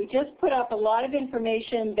website. We just put up a lot of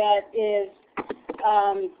information that is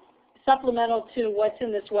supplemental to what's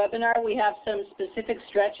in this webinar. We have some specific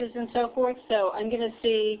stretches and so forth. So I'm going to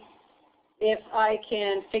see if I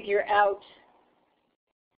can figure out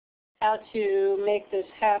how to make this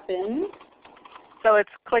happen. So it's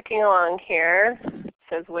clicking along here. It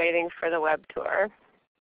says waiting for the web tour.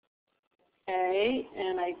 Okay,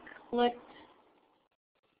 and I clicked.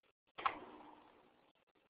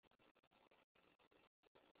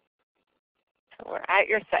 So we're at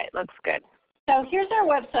your site. Looks good. So here's our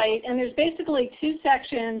website, and there's basically two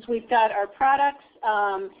sections. We've got our products.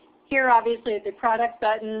 Here, obviously, at the product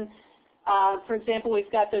button. For example,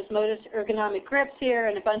 we've got those Modus ergonomic grips here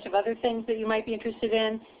and a bunch of other things that you might be interested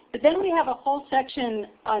in. But then we have a whole section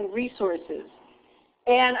on resources.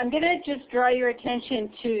 And I'm going to just draw your attention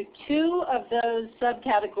to two of those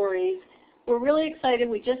subcategories. We're really excited.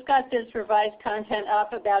 We just got this revised content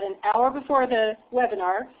up about an hour before the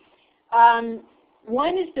webinar.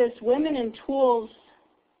 One is this Women in Tools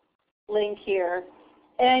link here.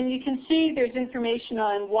 And you can see there's information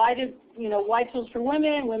on why tools for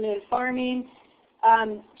women, women in farming,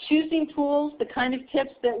 choosing tools, the kind of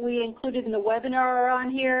tips that we included in the webinar are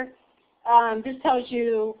on here. This tells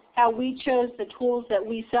you how we chose the tools that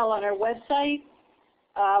we sell on our website.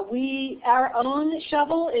 Our own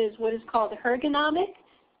shovel is what is called ergonomic,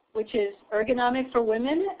 which is ergonomic for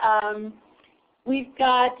women. We've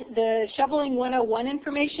got the Shoveling 101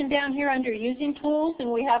 information down here under Using Tools,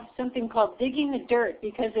 and we have something called Digging the Dirt,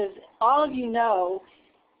 because as all of you know,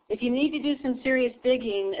 if you need to do some serious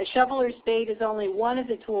digging, a shovel or spade is only one of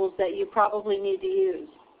the tools that you probably need to use.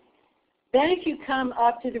 Then if you come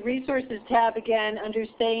up to the Resources tab again under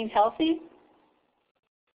Staying Healthy,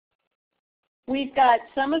 we've got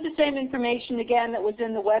some of the same information again that was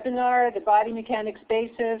in the webinar, the body mechanics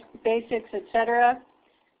basics, etc.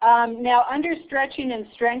 Now under Stretching and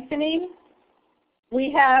Strengthening,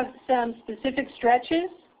 we have some specific stretches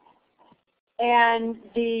and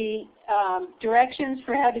the directions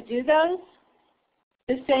for how to do those.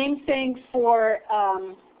 The same thing for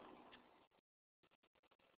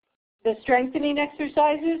the strengthening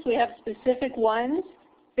exercises. We have specific ones.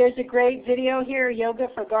 There's a great video here, Yoga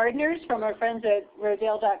for Gardeners, from our friends at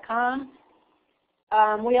rodale.com.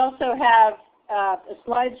 We also have a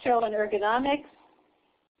slideshow on ergonomics.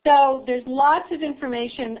 So there's lots of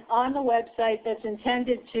information on the website that's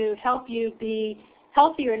intended to help you be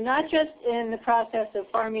healthier, not just in the process of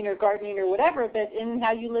farming or gardening or whatever, but in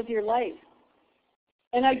how you live your life.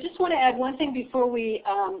 And I just want to add one thing before we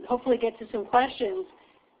hopefully get to some questions.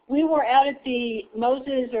 We were out at the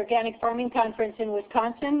Moses Organic Farming Conference in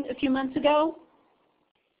Wisconsin a few months ago.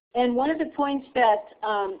 And one of the points that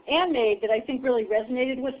Ann made that I think really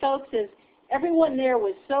resonated with folks is everyone there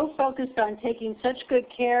was so focused on taking such good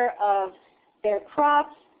care of their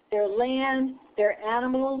crops, their land, their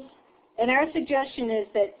animals. And our suggestion is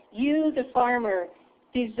that you, the farmer,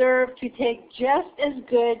 deserve to take just as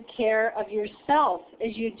good care of yourself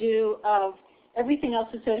as you do of everything else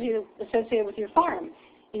associated with your farm.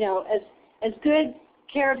 You know, as good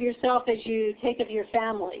care of yourself as you take of your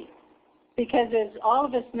family. Because as all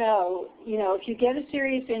of us know, you know, if you get a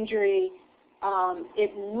serious injury,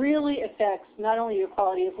 it really affects not only your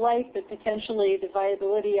quality of life, but potentially the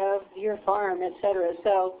viability of your farm, et cetera.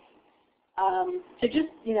 So just,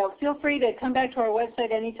 you know, feel free to come back to our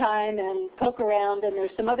website anytime and poke around. And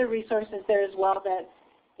there's some other resources there as well that,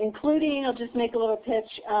 including, I'll just make a little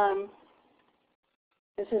pitch.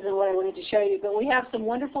 This isn't what I wanted to show you, but we have some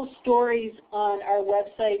wonderful stories on our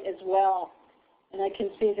website as well. And I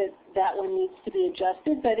can see that that one needs to be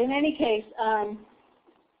adjusted. But in any case,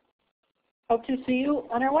 hope to see you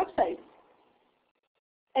on our website.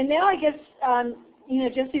 And now I guess, you know,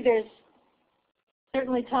 Jesse, there's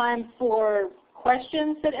certainly time for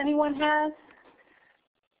questions that anyone has.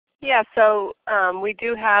 Yeah, so we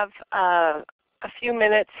do have a few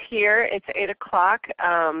minutes here. It's 8 o'clock,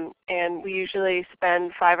 and we usually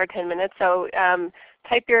spend 5 or 10 minutes. So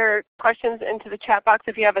type your questions into the chat box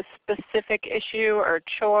if you have a specific issue or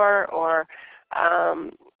chore or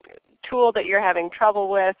tool that you're having trouble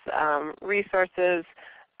with, resources,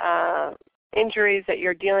 injuries that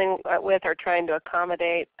you're dealing with or trying to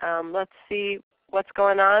accommodate. Let's see what's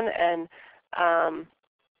going on.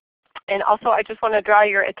 And also I just want to draw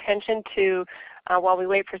your attention to, while we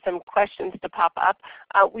wait for some questions to pop up,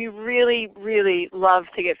 we really, really love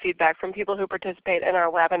to get feedback from people who participate in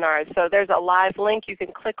our webinars. So there's a live link. You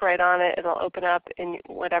can click right on it. It'll open up in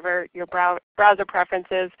whatever your browser preference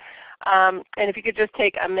is. And if you could just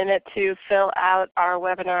take a minute to fill out our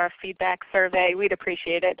webinar feedback survey, we'd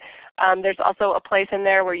appreciate it. There's also a place in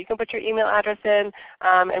there where you can put your email address in,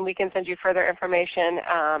 and we can send you further information,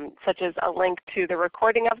 such as a link to the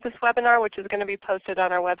recording of this webinar, which is going to be posted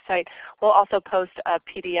on our website. We'll also post a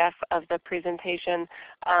PDF of the presentation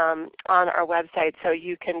on our website, so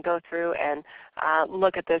you can go through and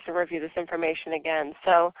look at this and review this information again.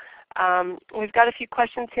 So we've got a few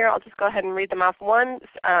questions here. I'll just go ahead and read them off. One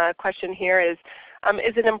question here is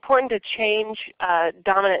it important to change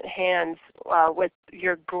dominant hands with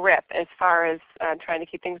your grip as far as trying to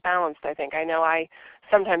keep things balanced, I think? I know I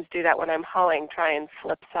sometimes do that when I'm hulling, try and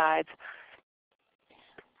flip sides.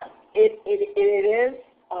 It is.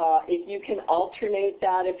 If you can alternate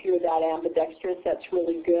that, if you're that ambidextrous, that's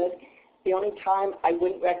really good. The only time I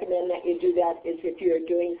wouldn't recommend that you do that is if you're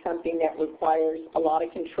doing something that requires a lot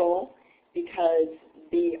of control, because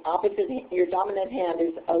your dominant hand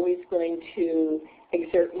is always going to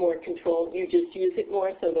exert more control. You just use it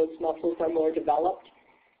more, so those muscles are more developed.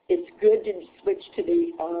 It's good to switch to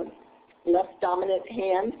the less dominant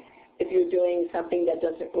hand if you're doing something that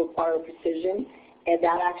doesn't require precision, and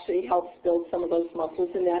that actually helps build some of those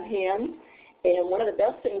muscles in that hand. And one of the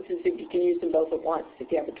best things is if you can use them both at once,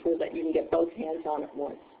 if you have a tool that you can get both hands on at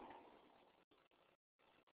once.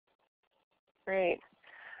 Great.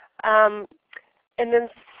 And then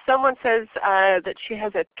someone says that she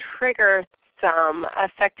has a trigger thumb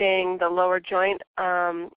affecting the lower joint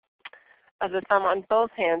of the thumb on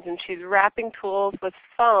both hands, and she's wrapping tools with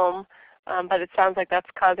foam, but it sounds like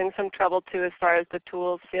that's causing some trouble too as far as the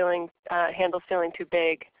tools handles feeling too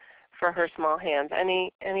big for her small hands.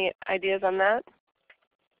 Any ideas on that?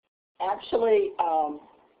 Actually,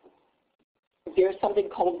 there's something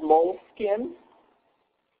called moleskin,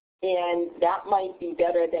 and that might be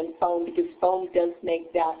better than foam because foam does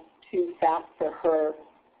make that too fat for her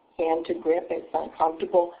hand to grip. It's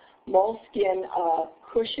uncomfortable. Moleskin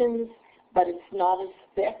cushions, but it's not as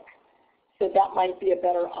thick, so that might be a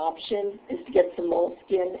better option, is to get some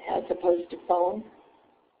moleskin as opposed to foam.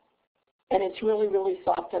 And it's really, really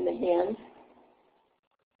soft on the hands.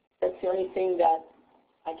 That's the only thing that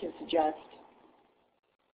I can suggest.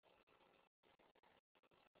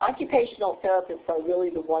 Occupational therapists are really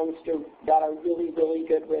the ones that are really, really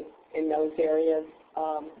good with in those areas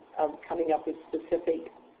of coming up with specific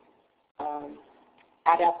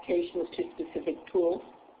adaptations to specific tools.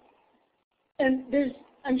 And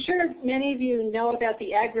I'm sure many of you know about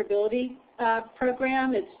the Agribility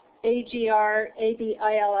program. It's AGRABILITY.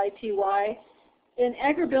 And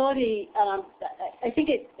Agribility, I think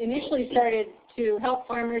it initially started to help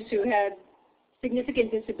farmers who had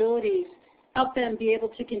significant disabilities, help them be able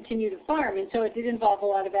to continue to farm. And so it did involve a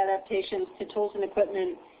lot of adaptations to tools and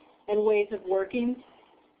equipment and ways of working.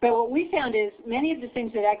 But what we found is many of the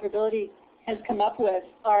things that Agribility has come up with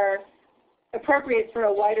are appropriate for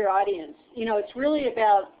a wider audience. You know, it's really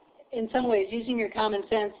about, in some ways, using your common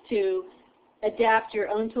sense to adapt your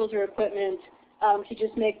own tools or equipment to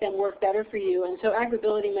just make them work better for you. And so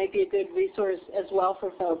Agribility might be a good resource as well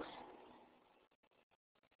for folks.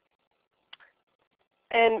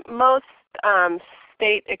 And most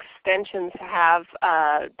state extensions have,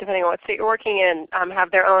 depending on what state you're working in,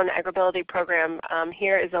 have their own Agribility program.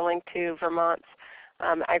 Here is a link to Vermont's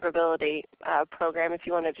Agribility program if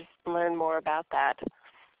you want to just learn more about that.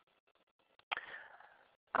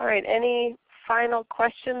 All right, any final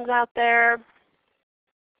questions out there?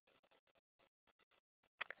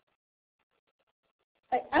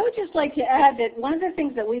 I would just like to add that one of the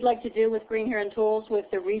things that we'd like to do with Green Heron Tools with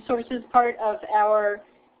the resources part of our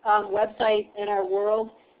website and our world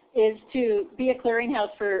is to be a clearinghouse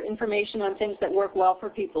for information on things that work well for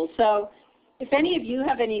people. So if any of you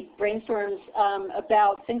have any brainstorms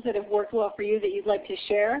about things that have worked well for you that you'd like to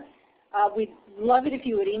share, we'd love it if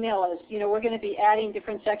you would email us. You know, we're going to be adding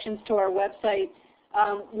different sections to our website.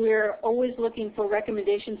 We're always looking for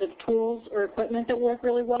recommendations of tools or equipment that work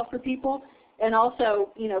really well for people. And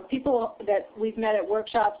also, you know, people that we've met at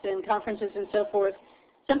workshops and conferences and so forth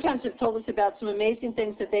sometimes have told us about some amazing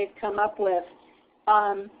things that they've come up with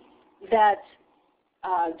that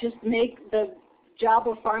just make the job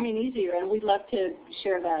of farming easier, and we'd love to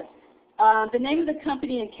share that. The name of the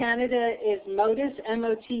company in Canada is Motus,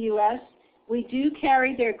 M-O-T-U-S. We do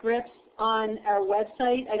carry their grips on our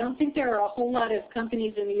website. I don't think there are a whole lot of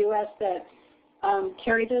companies in the U.S. that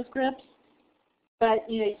carry those grips. But,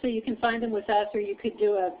 you know, so you can find them with us, or you could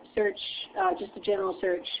do a search, just a general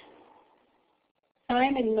search.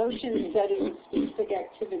 Time and motion setting specific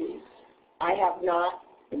activities. I have not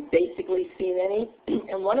basically seen any.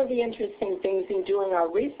 And one of the interesting things in doing our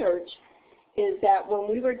research is that when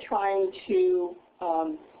we were trying to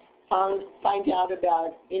find out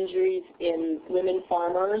about injuries in women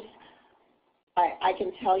farmers. I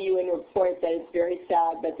can tell you in a report that it's very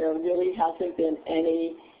sad, but there really hasn't been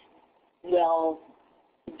any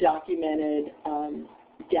well-documented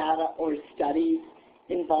data or studies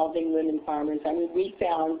involving women farmers. I mean, we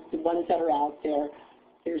found the ones that are out there,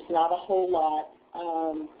 there's not a whole lot.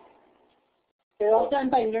 They're all done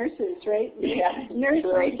by nurses, right? Yeah. Nurse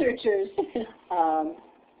researchers.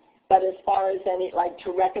 But as far as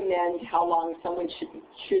to recommend how long someone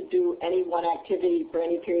should do any one activity for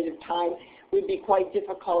any period of time would be quite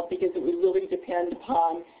difficult because it would really depend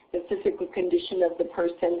upon the physical condition of the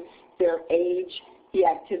person, their age, the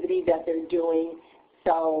activity that they're doing.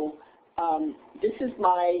 So this is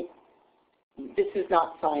not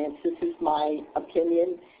science. This is my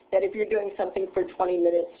opinion that if you're doing something for 20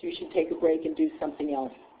 minutes, you should take a break and do something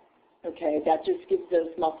else. Okay, that just gives those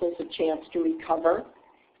muscles a chance to recover.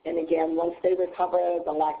 And again, once they recover,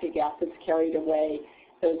 the lactic acid's carried away,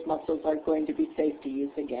 those muscles are going to be safe to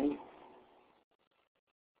use again.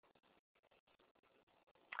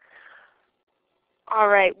 All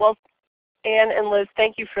right. Well, Ann and Liz,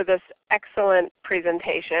 thank you for this excellent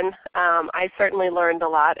presentation. I certainly learned a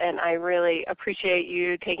lot, and I really appreciate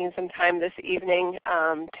you taking some time this evening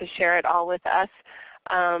to share it all with us.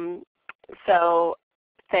 So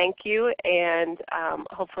thank you, and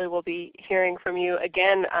hopefully we'll be hearing from you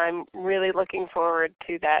again. I'm really looking forward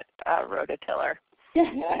to that rototiller.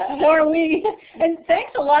 So are we. And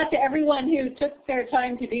thanks a lot to everyone who took their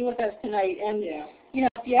time to be with us tonight. And you know,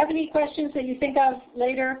 if you have any questions that you think of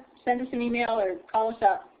later, send us an email or call us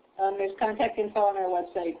up. There's contact info on our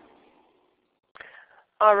website.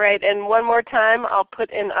 All right, and one more time, I'll put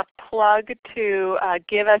in a plug to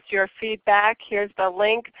give us your feedback. Here's the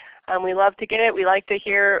link. We love to get it. We like to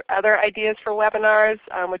hear other ideas for webinars,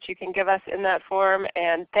 which you can give us in that form.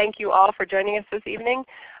 And thank you all for joining us this evening.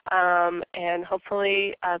 And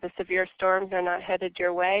hopefully the severe storms are not headed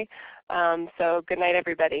your way. So good night,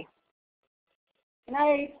 everybody. Good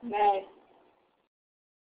night. Good night.